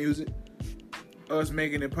in rap music. Us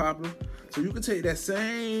making it popular. So you can take that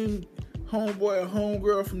same homeboy or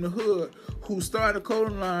homegirl from the hood who started a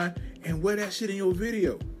clothing line and wear that shit in your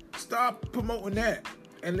video. Stop promoting that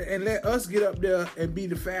and let us get up there and be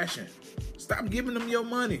the fashion. Stop giving them your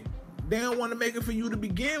money. They don't want to make it for you to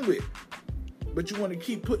begin with. But you want to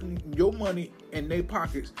keep putting your money in their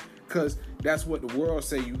pockets because that's what the world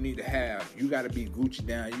say you need to have. You got to be Gucci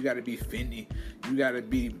down. You got to be Fendi. You got to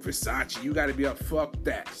be Versace. You got to be up. Fuck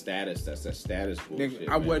that. Status. That's that status bullshit.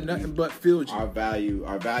 I wear nothing but Filgy. Our value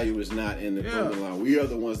is not in the clothing line. We are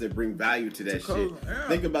the ones that bring value to that shit. Yeah.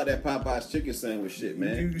 Think about that Popeyes chicken sandwich shit,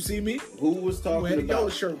 man. You see me? Who was talking about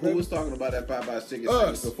that Popeyes chicken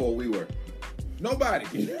sandwich before we were? Nobody.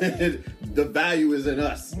 The value is in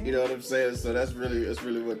us. You know what I'm saying? So that's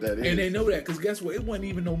really what that is. And they know that because guess what? It wasn't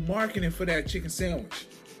even no marketing for that chicken sandwich.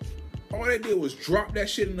 All they did was drop that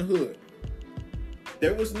shit in the hood.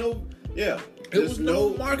 There was no, There was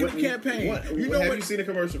no marketing campaign. Have you seen a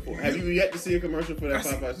commercial for? Have you yet to see a commercial for that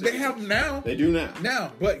Popeyes chicken? They have them now. They do now.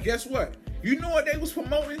 Now, but guess what? You know what they was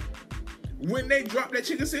promoting? when they dropped that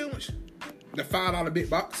chicken sandwich, the $5 big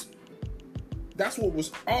box, that's what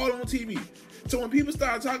was all on TV. So when people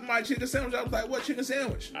started talking about chicken sandwich, I was like, what chicken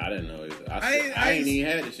sandwich? I didn't know either. I ain't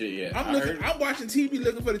even had the shit yet. I'm watching TV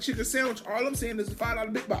looking for the chicken sandwich. All I'm seeing is the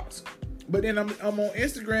 $5 big box. But then I'm on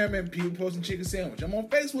Instagram and people posting chicken sandwich. I'm on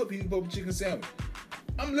Facebook, people posting chicken sandwich.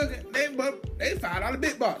 I'm looking, they $5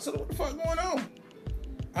 big box. So what the fuck going on?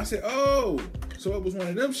 I said, oh, so it was one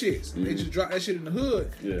of them shits. Mm-hmm. They just dropped that shit in the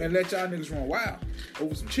hood and let y'all niggas run wild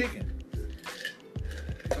over some chicken.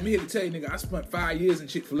 I'm here to tell you, nigga, I spent 5 years in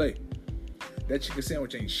Chick-fil-A. That chicken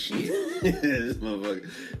sandwich ain't shit. This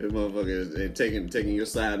motherfucker is taking your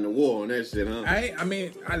side in the war on that shit, huh?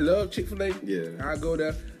 I love Chick-fil-A. Yeah. I go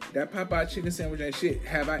there. That Popeye chicken sandwich ain't shit.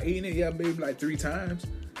 Have I eaten it? Yeah, maybe like 3 times.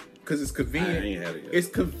 Because it's convenient. I ain't had it yet. It's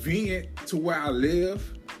convenient to where I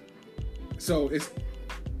live. So it's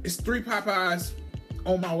 3 Popeyes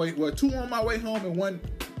on my way. Well, 2 on my way home and 1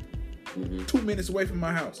 2 minutes away from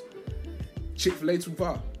my house. Chick-fil-A too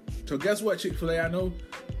far. So guess what, Chick-fil-A? I know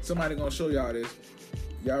somebody gonna show y'all this.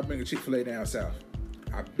 Y'all bring a Chick-fil-A down south.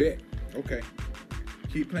 I bet. Okay.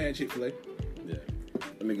 Keep playing Chick-fil-A. Yeah.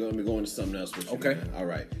 Let me go into something else with you. Okay. Man. All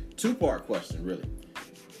right. 2-part question, really.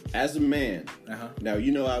 As a man, now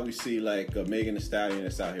you know how we see like Megan Thee Stallion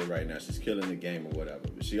that's out here right now. She's killing the game or whatever.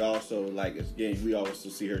 But she also we also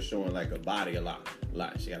see her showing like her body a lot.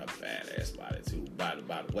 She got a badass body too, by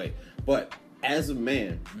the way. But as a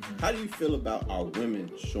man, how do you feel about our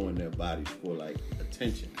women showing their bodies for like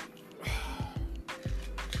attention?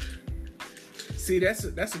 See, that's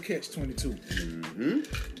a catch-22.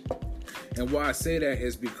 Mm-hmm. And why I say that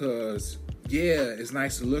is because, yeah, it's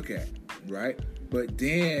nice to look at, right? But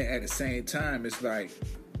then at the same time, it's like,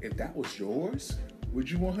 if that was yours, would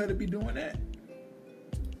you want her to be doing that?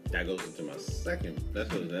 That goes into my second. That's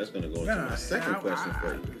going to go into my second question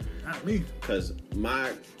for you. Not me. Because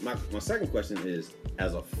my second question is,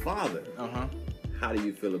 as a father, how do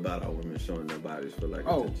you feel about our women showing their bodies for like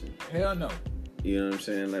attention? Hell no. You know what I'm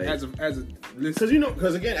saying? Like as a listen,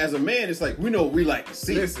 because again, as a man, it's like we know we like to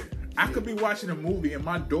see. Listen, I could be watching a movie and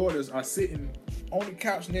my daughters are sitting on the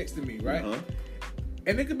couch next to me, right?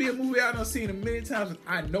 And it could be a movie I done seen a million times.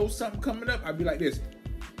 I know something coming up. I'd be like this.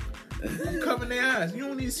 I'm covering their eyes. You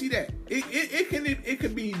don't need to see that. It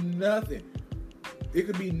could be nothing. It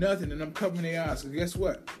could be nothing, and I'm covering their eyes. Because guess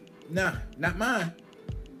what? Nah, not mine.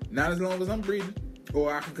 Not as long as I'm breathing,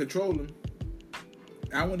 or I can control them.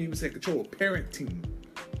 I wouldn't even say control. Parenting.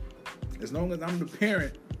 As long as I'm the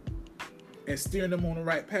parent and steering them on the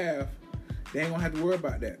right path, they ain't gonna have to worry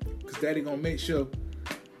about that. Because daddy gonna make sure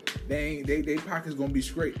they pockets gonna be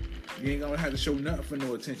straight. You ain't gonna have to show nothing for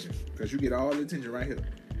no attention. Because you get all the attention right here.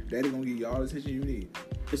 Daddy gonna give you all the attention you need.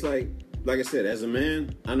 It's like I said, as a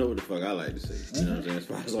man, I know what the fuck I like to see. You know what I'm saying? As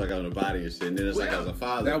far as like on the body and shit. And then it's like as a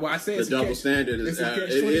father, that's why I say the double standard is it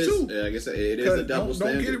is. Like I said, it is a double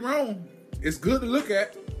standard. Don't get it wrong. It's good to look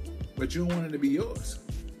at, but you don't want it to be yours.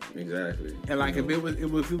 Exactly. And like if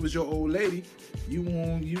it was your old lady, you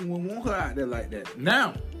wouldn't want her out there like that.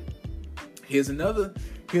 Now, here's another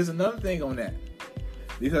thing on that.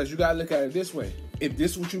 Because you gotta look at it this way. If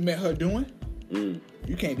this is what you met her doing,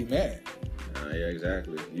 you can't be mad. Yeah,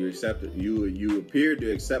 exactly. You accepted. You appeared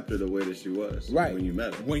to accept her the way that she was. Right. When you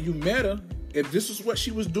met her. When you met her, if this is what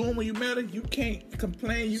she was doing when you met her, you can't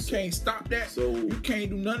complain. You can't stop that. So you can't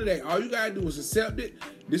do none of that. All you gotta do is accept it.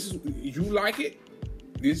 This is you like it.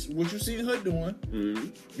 This is what you seen her doing. Mm-hmm.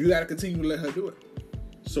 You gotta continue to let her do it.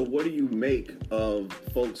 So what do you make of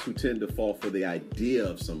folks who tend to fall for the idea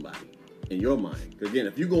of somebody in your mind? Again,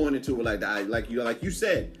 if you're going into it like you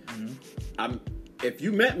said, if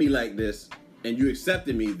you met me like this and you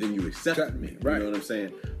accepted me, then you accepted me. Right. You know what I'm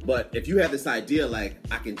saying? But if you have this idea like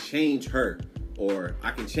I can change her or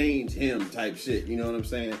I can change him type shit, you know what I'm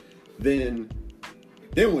saying? Then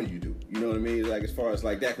what do you do? You know what I mean? Like as far as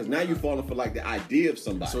like that, because now you're falling for like the idea of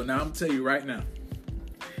somebody. So now I'm gonna tell you right now,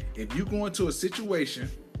 if you go into a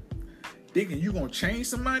situation thinking you're gonna change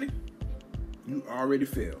somebody, you already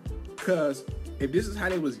failed. Because if this is how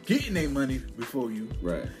they was getting their money before you,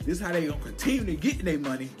 right? This is how they gonna continue to get their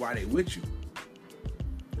money while they with you.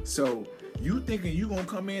 So you thinking you gonna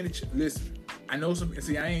come in and listen? I know some.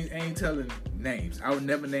 See, I ain't telling names. I would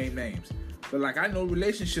never name names. But like I know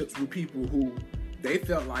relationships with people who they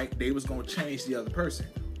felt like they was gonna change the other person,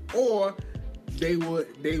 or they would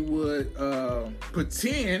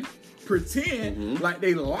pretend like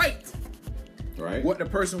they liked what the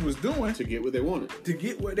person was doing to get what they wanted,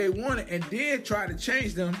 and then try to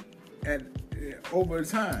change them over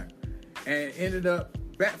time, and ended up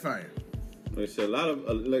backfiring. Like I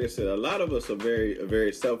said, a lot of us are very,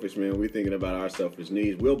 very selfish, man. We're thinking about our selfish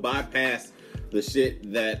needs. We'll bypass the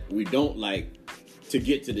shit that we don't like to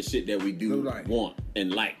get to the shit that we do want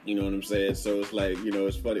and like. You know what I'm saying? So it's like, you know,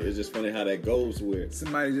 it's funny. It's just funny how that goes. Where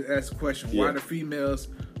somebody just asked a question: Why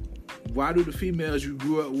do the females you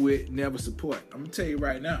grew up with never support? I'm gonna tell you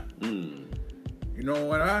right now. You know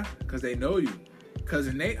why? Because they know you. Because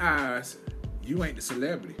in their eyes, you ain't the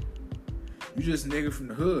celebrity. You just a nigga from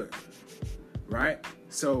the hood, right?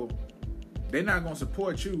 So they're not gonna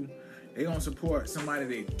support you. They gonna support somebody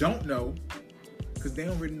they don't know, because they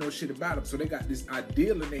don't really know shit about them. So they got this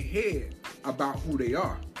ideal in their head about who they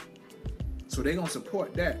are. So they gonna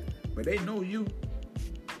support that. But they know you.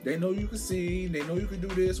 They know you can sing. They know you can do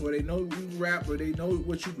this, or they know you rap, or they know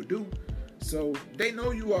what you could do. So they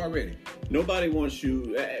know you already. Nobody wants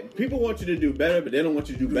you. People want you to do better, but they don't want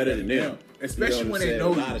you to do better than them. Especially when they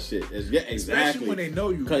know you. A lot of shit. Yeah, exactly. Especially when they know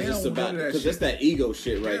you. Because it's about that's that ego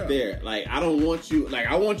shit right there. Like, I don't want you. Like,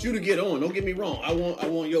 I want you to get on. Don't get me wrong. I want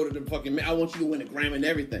Yoda to fucking. I want you to win a Grammy and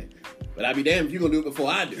everything. But I'd be damned if you're gonna do it before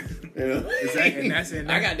I do. You know? Exactly. And that's it.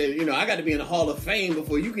 I got to be in the Hall of Fame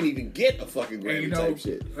before you can even get a fucking Grammy type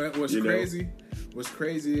shit. What's crazy? What's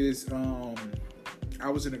crazy is I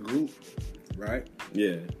was in a group, right?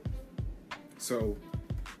 Yeah. So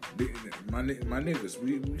my niggas,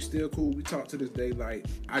 we still cool. We talk to this day. Like,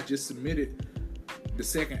 I just submitted the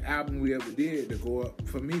second album we ever did to go up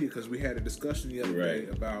for media, because we had a discussion the other day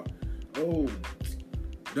about,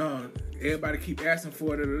 done. Everybody keep asking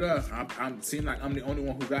for it. I'm seem like I'm the only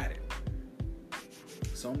one who got it.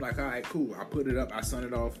 So I'm like, all right, cool. I put it up. I sent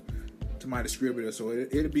it off to my distributor, so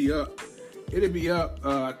it'll be up. It'll be up.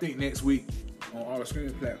 I think next week on all the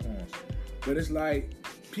streaming platforms. But it's like,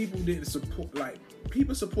 people didn't support. Like,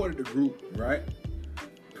 people supported the group, right?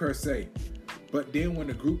 Per se. But then when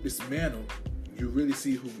the group dismantled, you really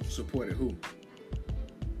see who supported who.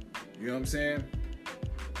 You know what I'm saying?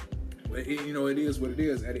 It is what it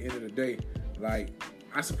is at the end of the day. Like,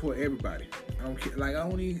 I support everybody. I don't care. Like,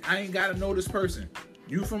 I ain't gotta know this person.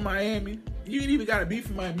 You from Miami? You ain't even gotta be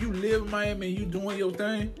from Miami. You live in Miami and you doing your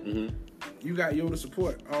thing. Mm-hmm. You got Yoda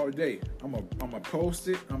support all day. I'm a post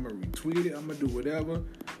it. I'm a retweet it. I'm gonna do whatever.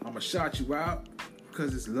 I'm gonna shout you out,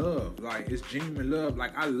 because it's love. Like, it's genuine love.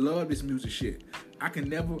 Like, I love this music shit. I can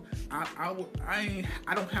never. I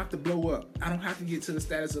don't have to blow up. I don't have to get to the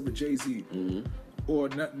status of a Jay-Z. Mm-hmm. Or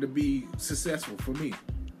nothing to be successful for me.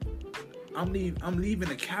 I'm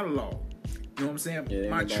leaving a catalog. You know what I'm saying?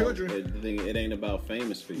 My children. It ain't about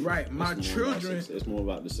famous people. Right. My children. It's more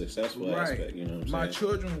about the successful aspect. You know what I'm saying? My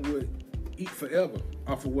children would eat forever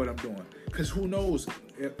off of what I'm doing. Because who knows?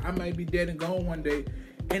 If I might be dead and gone one day,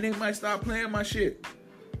 and they might stop playing my shit.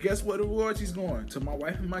 Guess what? The royalties going to my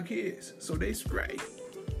wife and my kids. So they straight.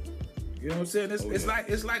 You know what I'm saying? It's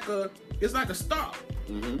like a stop.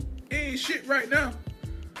 Mm-hmm. It ain't shit right now,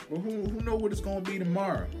 but who know what it's gonna be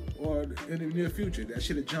tomorrow or in the near future? That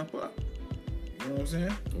shit'll jump up. You know what I'm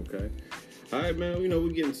saying? Okay. All right, man. You know,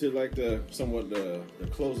 we get into like the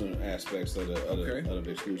closing aspects of the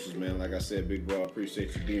excuses, man. Like I said, big bro, I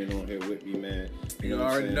appreciate you being on here with me, man. You know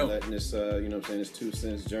what I'm saying? Letting this, you know what I'm saying, this 2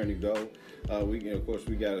 cents journey go. Of course,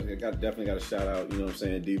 we definitely got to shout out, you know what I'm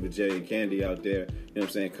saying, Diva J and Candy out there, you know what I'm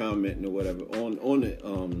saying, commenting or whatever on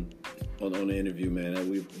the interview, man. And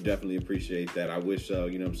we definitely appreciate that. I wish, you know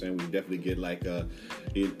what I'm saying, we definitely get like a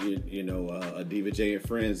Diva J and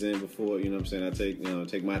friends in before, you know what I'm saying, I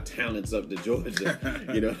take my talents up to Georgia,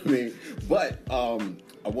 you know what I mean? But I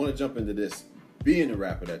want to jump into this, being the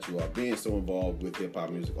rapper that you are, being so involved with hip hop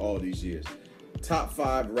music all these years. Top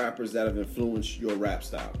 5 rappers that have influenced your rap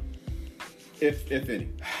style. If any.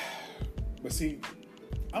 But see,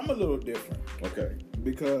 I'm a little different. Okay.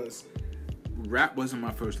 Because rap wasn't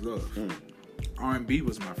my first love. R&B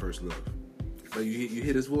was my first love. But you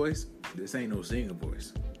hear this voice? This ain't no singer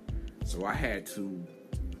voice. So I had to,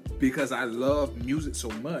 because I love music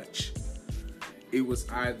so much, it was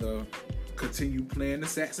either continue playing the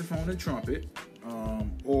saxophone and trumpet,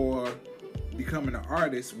 or becoming an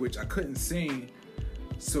artist, which I couldn't sing.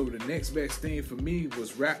 So the next best thing for me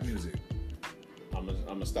was rap music. I'm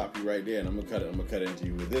gonna stop you right there, and I'm gonna cut into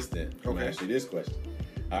you with this. Then I'm gonna ask you this question.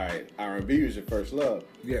 All right, R&B was your first love.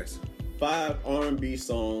 Yes. 5 R&B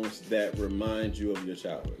songs that remind you of your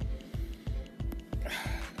childhood.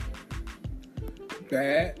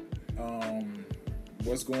 Bad.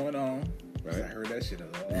 What's Going On? Right. I heard that shit a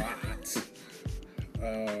lot.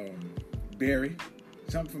 Barry.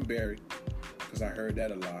 Something from Barry, because I heard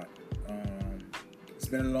that a lot. It's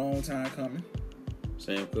been a long time coming.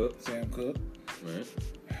 Sam Cooke. Right.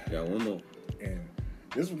 Got one more. And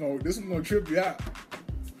this one gonna trip you out.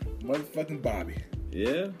 Motherfucking Bobby.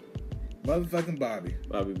 Yeah. Motherfucking Bobby.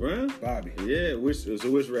 Bobby Brown? Bobby. Yeah. Which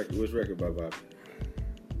record by Bobby?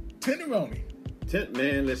 Tenderoni.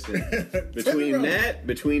 Man, listen. Between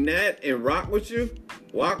that and Rock With You,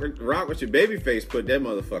 Babyface put that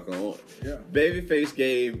motherfucker on. Yeah. Babyface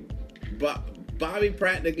gave Bobby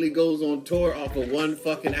practically goes on tour off of one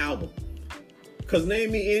fucking album. Cause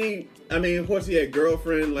name me any. I mean, of course he had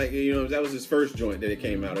Girlfriend, like, you know, that was his first joint that it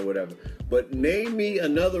came out or whatever. But name me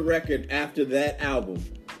another record after that album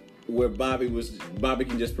where Bobby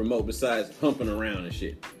can just promote besides Humping Around and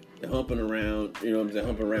shit. The Humping Around, you know what I'm saying,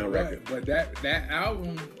 Humping Around record. But that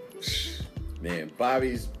album, man,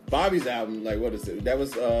 Bobby's album, like, what is it? That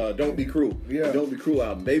was Don't Be Cruel. Yeah. The Don't Be Cruel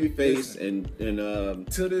album. Babyface and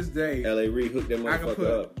to this day, L.A. Reid hooked that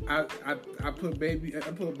motherfucker up. I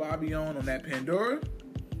put Bobby on that Pandora,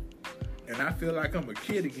 and I feel like I'm a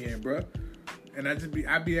kid again, bro. And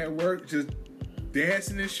I be at work just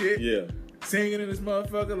dancing and shit. Yeah. Singing in this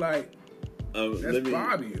motherfucker like that's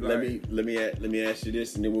Bobby. Let me ask you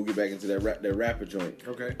this, and then we'll get back into that rapper joint.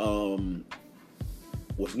 Okay.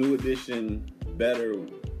 Was New Edition better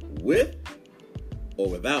with or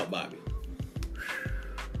without Bobby?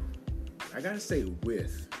 I gotta say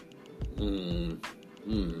with. The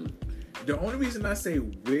only reason I say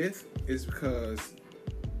with is because,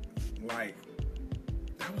 like,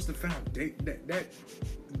 that was the foundation. That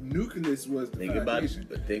nucleus was the foundation.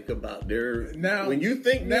 Think about their now. When you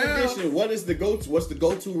think New Edition, what's the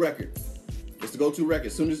go-to record? What's the go-to record?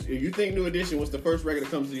 As soon as you think New Edition, what's the first record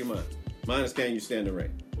that comes to your mind? Mine is Can You Stand the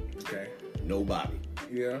Rain? Okay. No Bobby.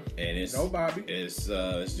 Yeah. And it's no Bobby. It's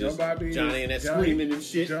just no Bobby, Johnny and that screaming and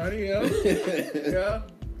shit. Johnny, yeah. Yeah.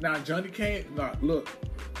 Now Johnny came. Now look,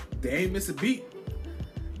 they ain't miss a beat.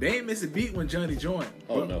 They ain't miss a beat when Johnny joined.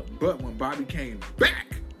 No. But when Bobby came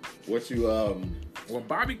back. When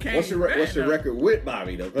Bobby came what's your back, record with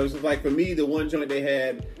Bobby though? Because like for me, the one joint they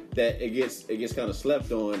had that it gets kind of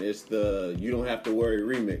slept on is the You Don't Have to Worry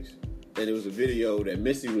remix. And it was a video that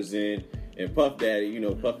Missy was in, and Puff Daddy. You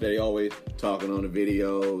know, Puff Daddy always talking on the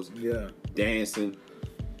videos, dancing.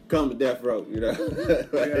 Come to Death Row, you know.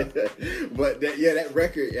 Yeah. But that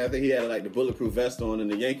record, I think he had like the bulletproof vest on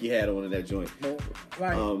and the Yankee hat on in that joint.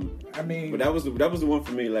 Like, I mean, but that was the one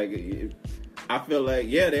for me. Like, I feel like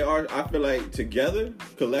they are. I feel like together,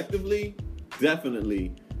 collectively,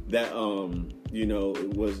 definitely that you know,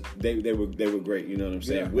 it was they were great. You know what I'm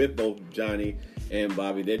saying? Yeah. With both Johnny and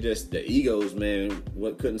Bobby, they're just the egos, man.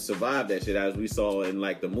 What couldn't survive that shit as we saw in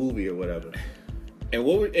like the movie or whatever.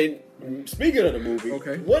 And speaking of the movie,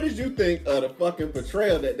 okay, what did you think of the fucking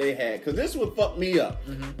portrayal that they had? Because this would fuck me up.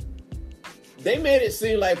 Mm-hmm. They made it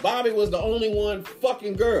seem like Bobby was the only one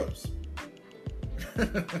fucking girls.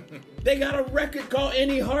 They got a record called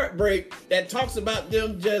Any Heartbreak that talks about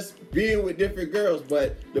them just being with different girls,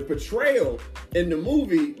 but the portrayal in the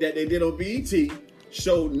movie that they did on BET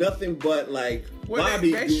showed nothing but like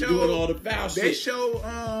Bobby doing all the foul shit. They show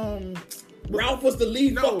Ralph was the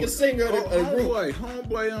lead fucking singer of the group.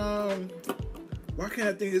 Homeboy, why can't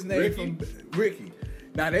I think his name Ricky? From Ricky?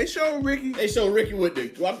 Now they show Ricky. They show Ricky with the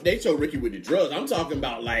drugs. I'm talking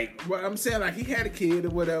about like. Well, I'm saying like he had a kid or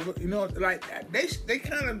whatever. You know, like they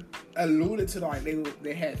kind of alluded to like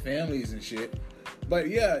they had families and shit. But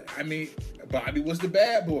yeah, I mean, Bobby was the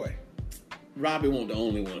bad boy. Robbie wasn't the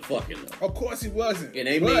only one fucking though. Of course he wasn't. And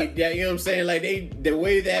they made that, you know what I'm saying? Like the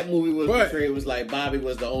way that movie was portrayed was like Bobby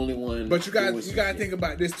was the only one. But you gotta think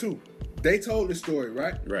about this too. They told the story,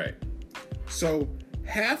 right? Right. So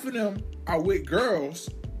half of them are with girls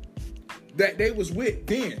that they was with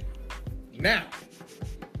then. Now.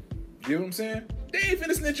 You know what I'm saying? They ain't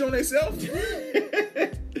finna snitch on themselves.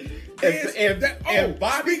 If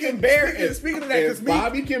Bobby can bear, speaking of that, if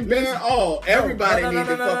Bobby can bear all, everybody needs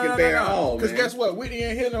to fucking bear all. Because guess what? Whitney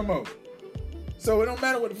ain't here no more. So it don't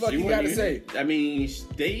matter what the fuck you gotta say. I mean,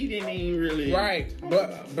 they didn't even really. Right,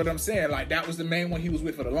 but I'm saying like that was the main one he was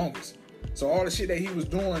with for the longest. So all the shit that he was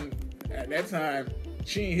doing at that time,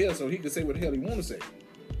 she ain't here, so he could say what the hell he want to say.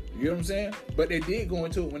 You know what I'm saying? But they did go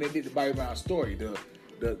into it when they did the Bobby Brown story, the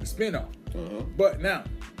spinoff. Uh-huh. But now.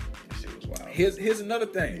 Wow. Here's another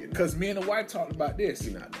thing, because me and the wife talked about this.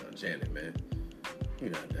 You're not done Janet, man.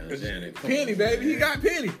 You're not done Janet. Penny, baby. He got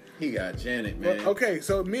Penny. He got Janet, man. But, okay,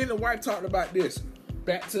 so me and the wife talked about this.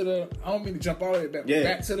 Back to the, I don't mean to jump all the way back. Yeah.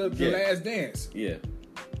 Back to the Last Dance. Yeah.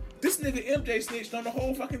 This nigga MJ snitched on the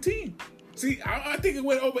whole fucking team. See, I think it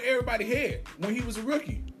went over everybody's head when he was a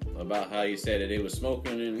rookie. About how he said that they was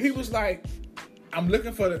smoking and... He was like, I'm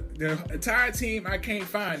looking for the entire team. I can't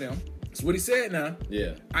find them. That's what he said now.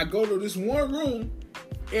 Yeah. I go to this one room,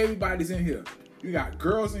 everybody's in here. You got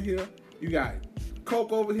girls in here, you got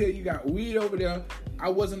coke over here, you got weed over there. I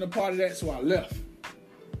wasn't a part of that, so I left.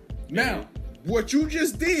 Now, what you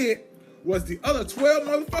just did was the other 12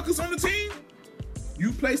 motherfuckers on the team,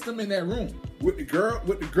 You placed them in that room with the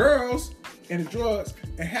girls and the drugs,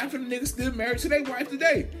 and half of the niggas still married to their wife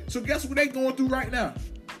today. So guess what they going through right now?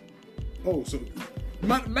 Oh, so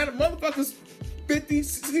motherfuckers 50,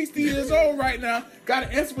 60 years old right now got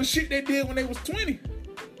to answer for shit they did when they was 20.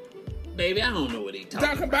 Baby, I don't know what he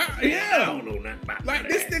talking about. Yeah, I don't know nothing about like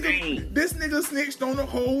that. this nigga snitched on the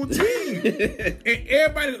whole team, and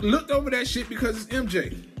everybody looked over that shit because it's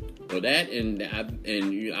MJ. Well, that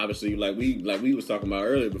and you obviously like we was talking about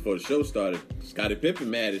earlier before the show started. Scottie Pippen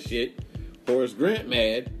mad as shit. Horace Grant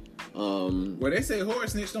mad. Well, they say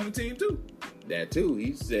Horace snitched on the team too. That too.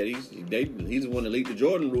 He said he's the one that leaked the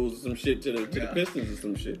Jordan rules or some shit to the Pistons or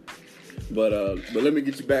some shit. But let me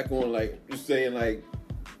get you back on like you're saying like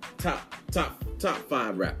top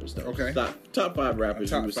 5 rappers though. Okay. Top 5 rappers.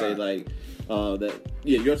 You would say like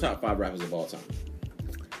your top 5 rappers of all time.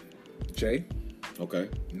 Jay. Okay.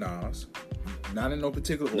 Nas. Not in no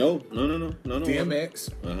particular order. No.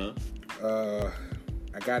 DMX.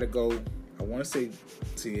 I gotta go. I want to say,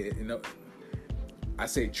 I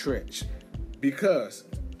say Tretch because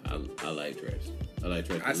I like Tretch. I like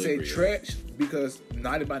Tretch. I say Tretch because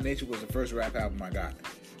Naughty by Nature was the first rap album I got.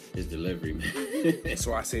 His delivery, man.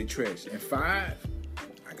 So I say Tretch. And 5,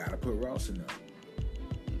 I gotta put Ross in there.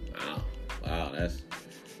 Wow,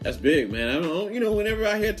 that's big, man. I don't, whenever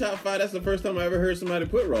I hear top 5, that's the first time I ever heard somebody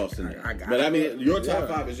put Ross in there. But I mean, your top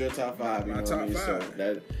 5 is your top 5. My top 5. So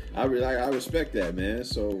that I respect that, man.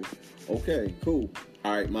 So okay, cool.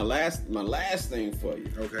 All right, my last thing for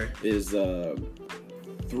you. Okay. Is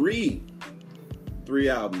 3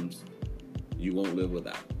 albums you won't live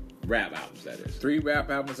without. Rap albums, that is. 3 rap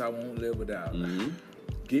albums I won't live without. Mm-hmm.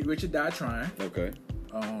 Get Rich or Die Trying. Okay.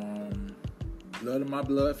 Blood of My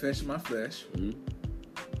Blood, Flesh of My Flesh. Mm-hmm.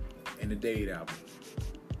 And the Dade album.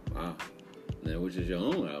 Wow. Now, which is your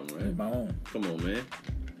own album, right? My own. Come on, man.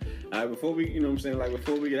 All right, before we,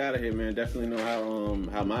 before we get out of here, man, definitely know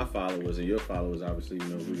how my followers and your followers, obviously,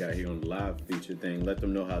 we got here on the live feature thing. Let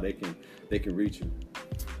them know how they can reach you.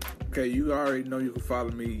 Okay, you already know you can follow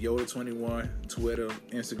me, Yoda21, Twitter,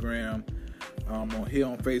 Instagram. On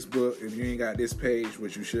Facebook. If you ain't got this page,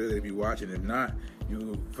 which you should if you're watching. If not, you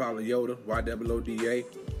can follow Yoda, YOODA.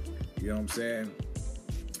 You know what I'm saying?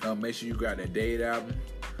 Make sure you got that Dade album.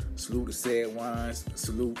 Salute the Sad Wines.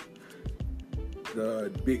 Salute the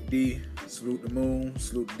Big D. Salute the Moon.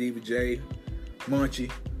 Salute the DVJ. Munchie.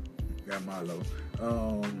 Got Milo.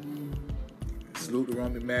 Salute the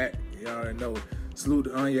Rummy Matt. Y'all already know. Salute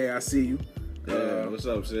the Anya. I see you. What's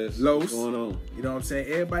up, sis? Los. What's going on? You know what I'm saying?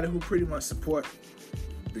 Everybody who pretty much support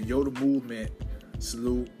the Yoda movement,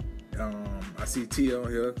 salute. I see T on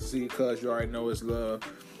here. See, cuz you already know it's love.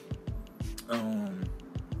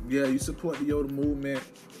 Yeah, you support the Yoda movement.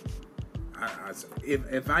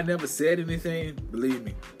 If I never said anything, believe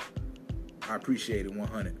me, I appreciate it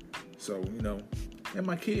 100. So, and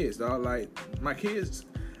my kids, dog. Like, my kids,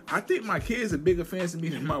 I think my kids are bigger fans of me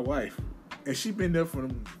than my wife. And she been there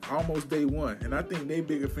from almost day one. And I think they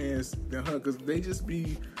bigger fans than her because they just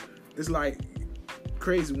be, it's like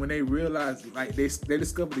crazy when they realize, like, they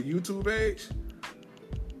discover the YouTube age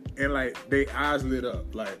and, like, they eyes lit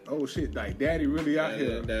up. Like, oh, shit, like, daddy really out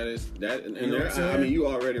here. That. And you know what I'm saying? I mean, you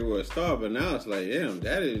already were a star, but now it's like, damn,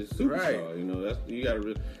 daddy is a superstar. Right.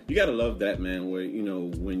 You gotta love that, man, where,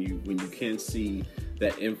 when you can see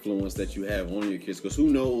that influence that you have on your kids. Because who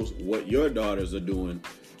knows what your daughters are doing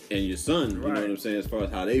and your son, you know what I'm saying, as far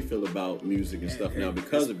as how they feel about music and stuff now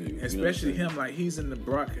because of you. Especially him, like, he's in the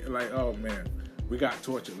broadcast, like, oh, man, we got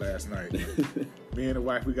tortured last night. Me and the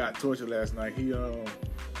wife, we got tortured last night. He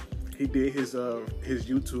did his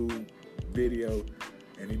YouTube video,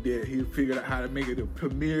 and he figured out how to make it a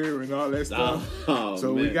premiere and all that stuff.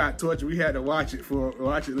 So man, we got tortured. We had to watch it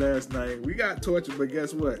last night. We got tortured, but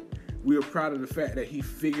guess what? We were proud of the fact that he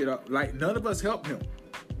figured out, like, none of us helped him.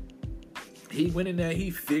 He went in there, he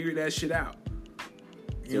figured that shit out.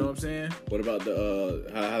 You know what I'm saying? What about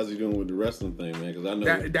the how's he doing with the wrestling thing, man? Because I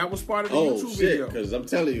know that was part of the YouTube video. Because I'm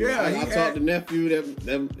telling you, I talked to nephew.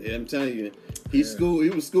 I'm telling you, he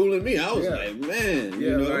was schooling me. I was like, man,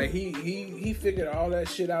 like he figured all that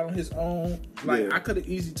shit out on his own. Like I could have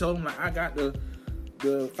easily told him, like, I got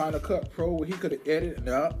the Final Cut Pro where he could have edited it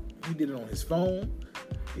up. He did it on his phone.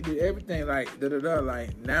 He did everything like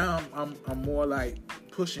Like now I'm more like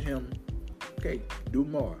pushing him. Okay, do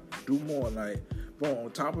more. Like, boom,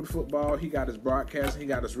 on top of the football, he got his broadcasting, he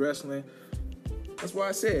got his wrestling. That's why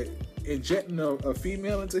I said, injecting a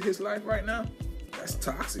female into his life right now, that's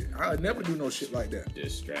toxic. I would never do no shit like that.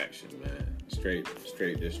 Distraction, man. Straight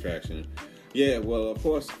distraction. Yeah, well, of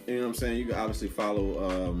course, you know what I'm saying? You can obviously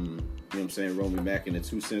follow, Romy Mack in the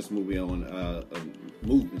 2 Cents movie on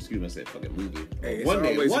movie. Excuse me, I said fucking movie. Hey,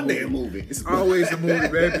 one day a movie. It's always a movie,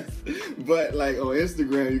 baby. But like on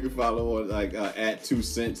Instagram, you can follow on like at 2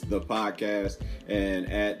 Cents the podcast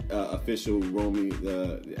and at official Romy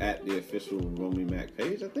at the official Romy Mac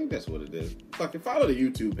page. I think that's what it is. Fucking follow the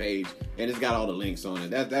YouTube page, and it's got all the links on it.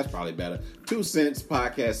 That's probably better. 2 Cents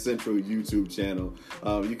Podcast Central YouTube channel.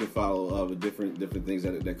 You can follow the different things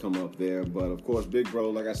that come up there. But of course, Big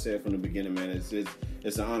Bro, like I said from the beginning, man, it's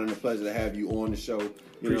an honor and a pleasure to have you on the show.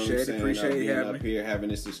 You know what I'm saying? Appreciate being up here, having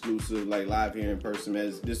this exclusive, like live here in person,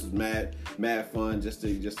 man. This is mad fun. Just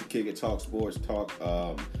to kick it, talk sports, talk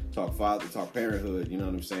father, talk parenthood. You know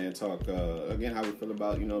what I'm saying? Talk again how we feel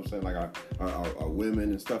about, you know what I'm saying, like our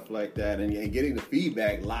women and stuff like that, and getting the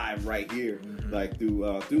feedback live right here, like through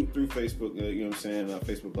Facebook. You know what I'm saying?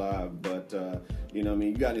 Facebook Live. But you know what I mean?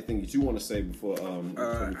 You got anything that you want to say before we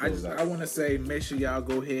close out? I want to say, make sure y'all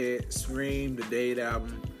go ahead, stream the Dade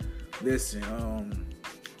album. Listen,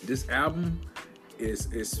 this album is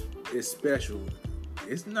special.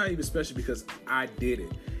 It's not even special because I did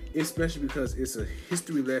it. It's special because it's a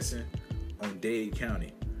history lesson on Dade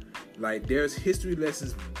County. Like, there's history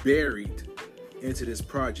lessons buried into this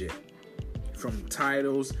project, from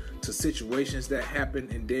titles to situations that happen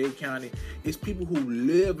in Dade County. It's people who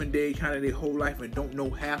live in Dade County their whole life and don't know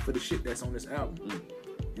half of the shit that's on this album.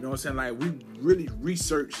 You know what I'm saying? Like, we really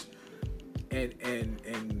researched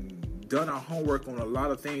and done our homework on a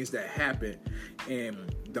lot of things that happened,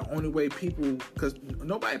 and the only way people, because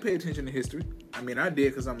nobody paid attention to history. I mean, I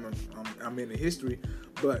did because I'm into history,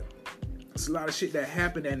 but it's a lot of shit that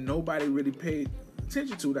happened that nobody really paid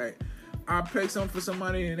attention to. Like, I play something for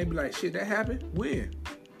somebody and they be like, "Shit, that happened? When?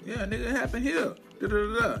 Yeah, nigga, it happened here.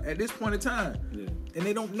 At this point in time." Yeah. And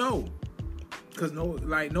they don't know, because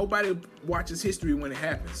nobody watches history when it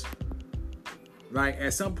happens. Like,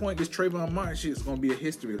 at some point, this Trayvon Martin shit is gonna be a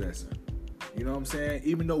history lesson. You know what I'm saying?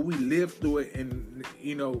 Even though we lived through it, and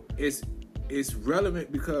you know, it's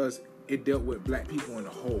relevant because it dealt with black people in the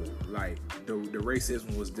whole. Like, the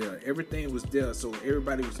racism was there, everything was there, so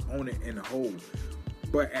everybody was on it in the whole.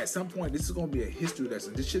 But at some point, this is gonna be a history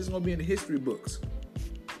lesson. This shit is gonna be in the history books.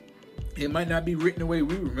 It might not be written the way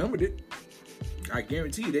we remembered it. I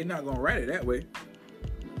guarantee you, they're not gonna write it that way.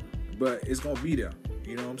 But it's gonna be there.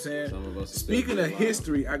 You know what I'm saying? Speaking of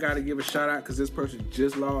history, I gotta give a shout out because this person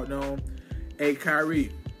just logged on. Hey,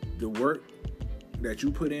 Kyrie, the work that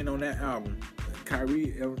you put in on that album,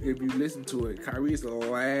 Kyrie, if you listen to it, Kyrie is the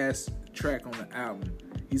last track on the album.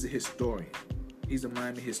 He's a historian. He's a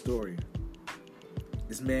Miami historian.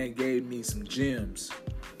 This man gave me some gems.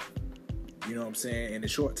 You know what I'm saying? In the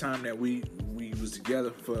short time that we was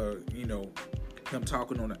together for, you know, him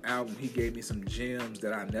talking on the album, he gave me some gems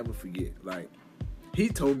that I never forget. Like, he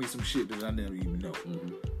told me some shit that I never even know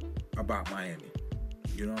about Miami.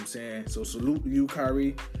 You know what I'm saying? So salute to you,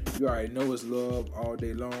 Kyrie. You already know it's love all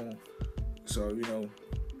day long. So, you know,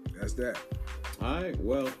 that's that. All right.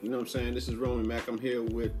 Well, you know what I'm saying? This is Romy Mac. I'm here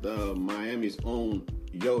with Miami's own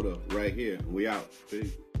Yoda right here. We out.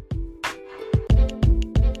 Peace.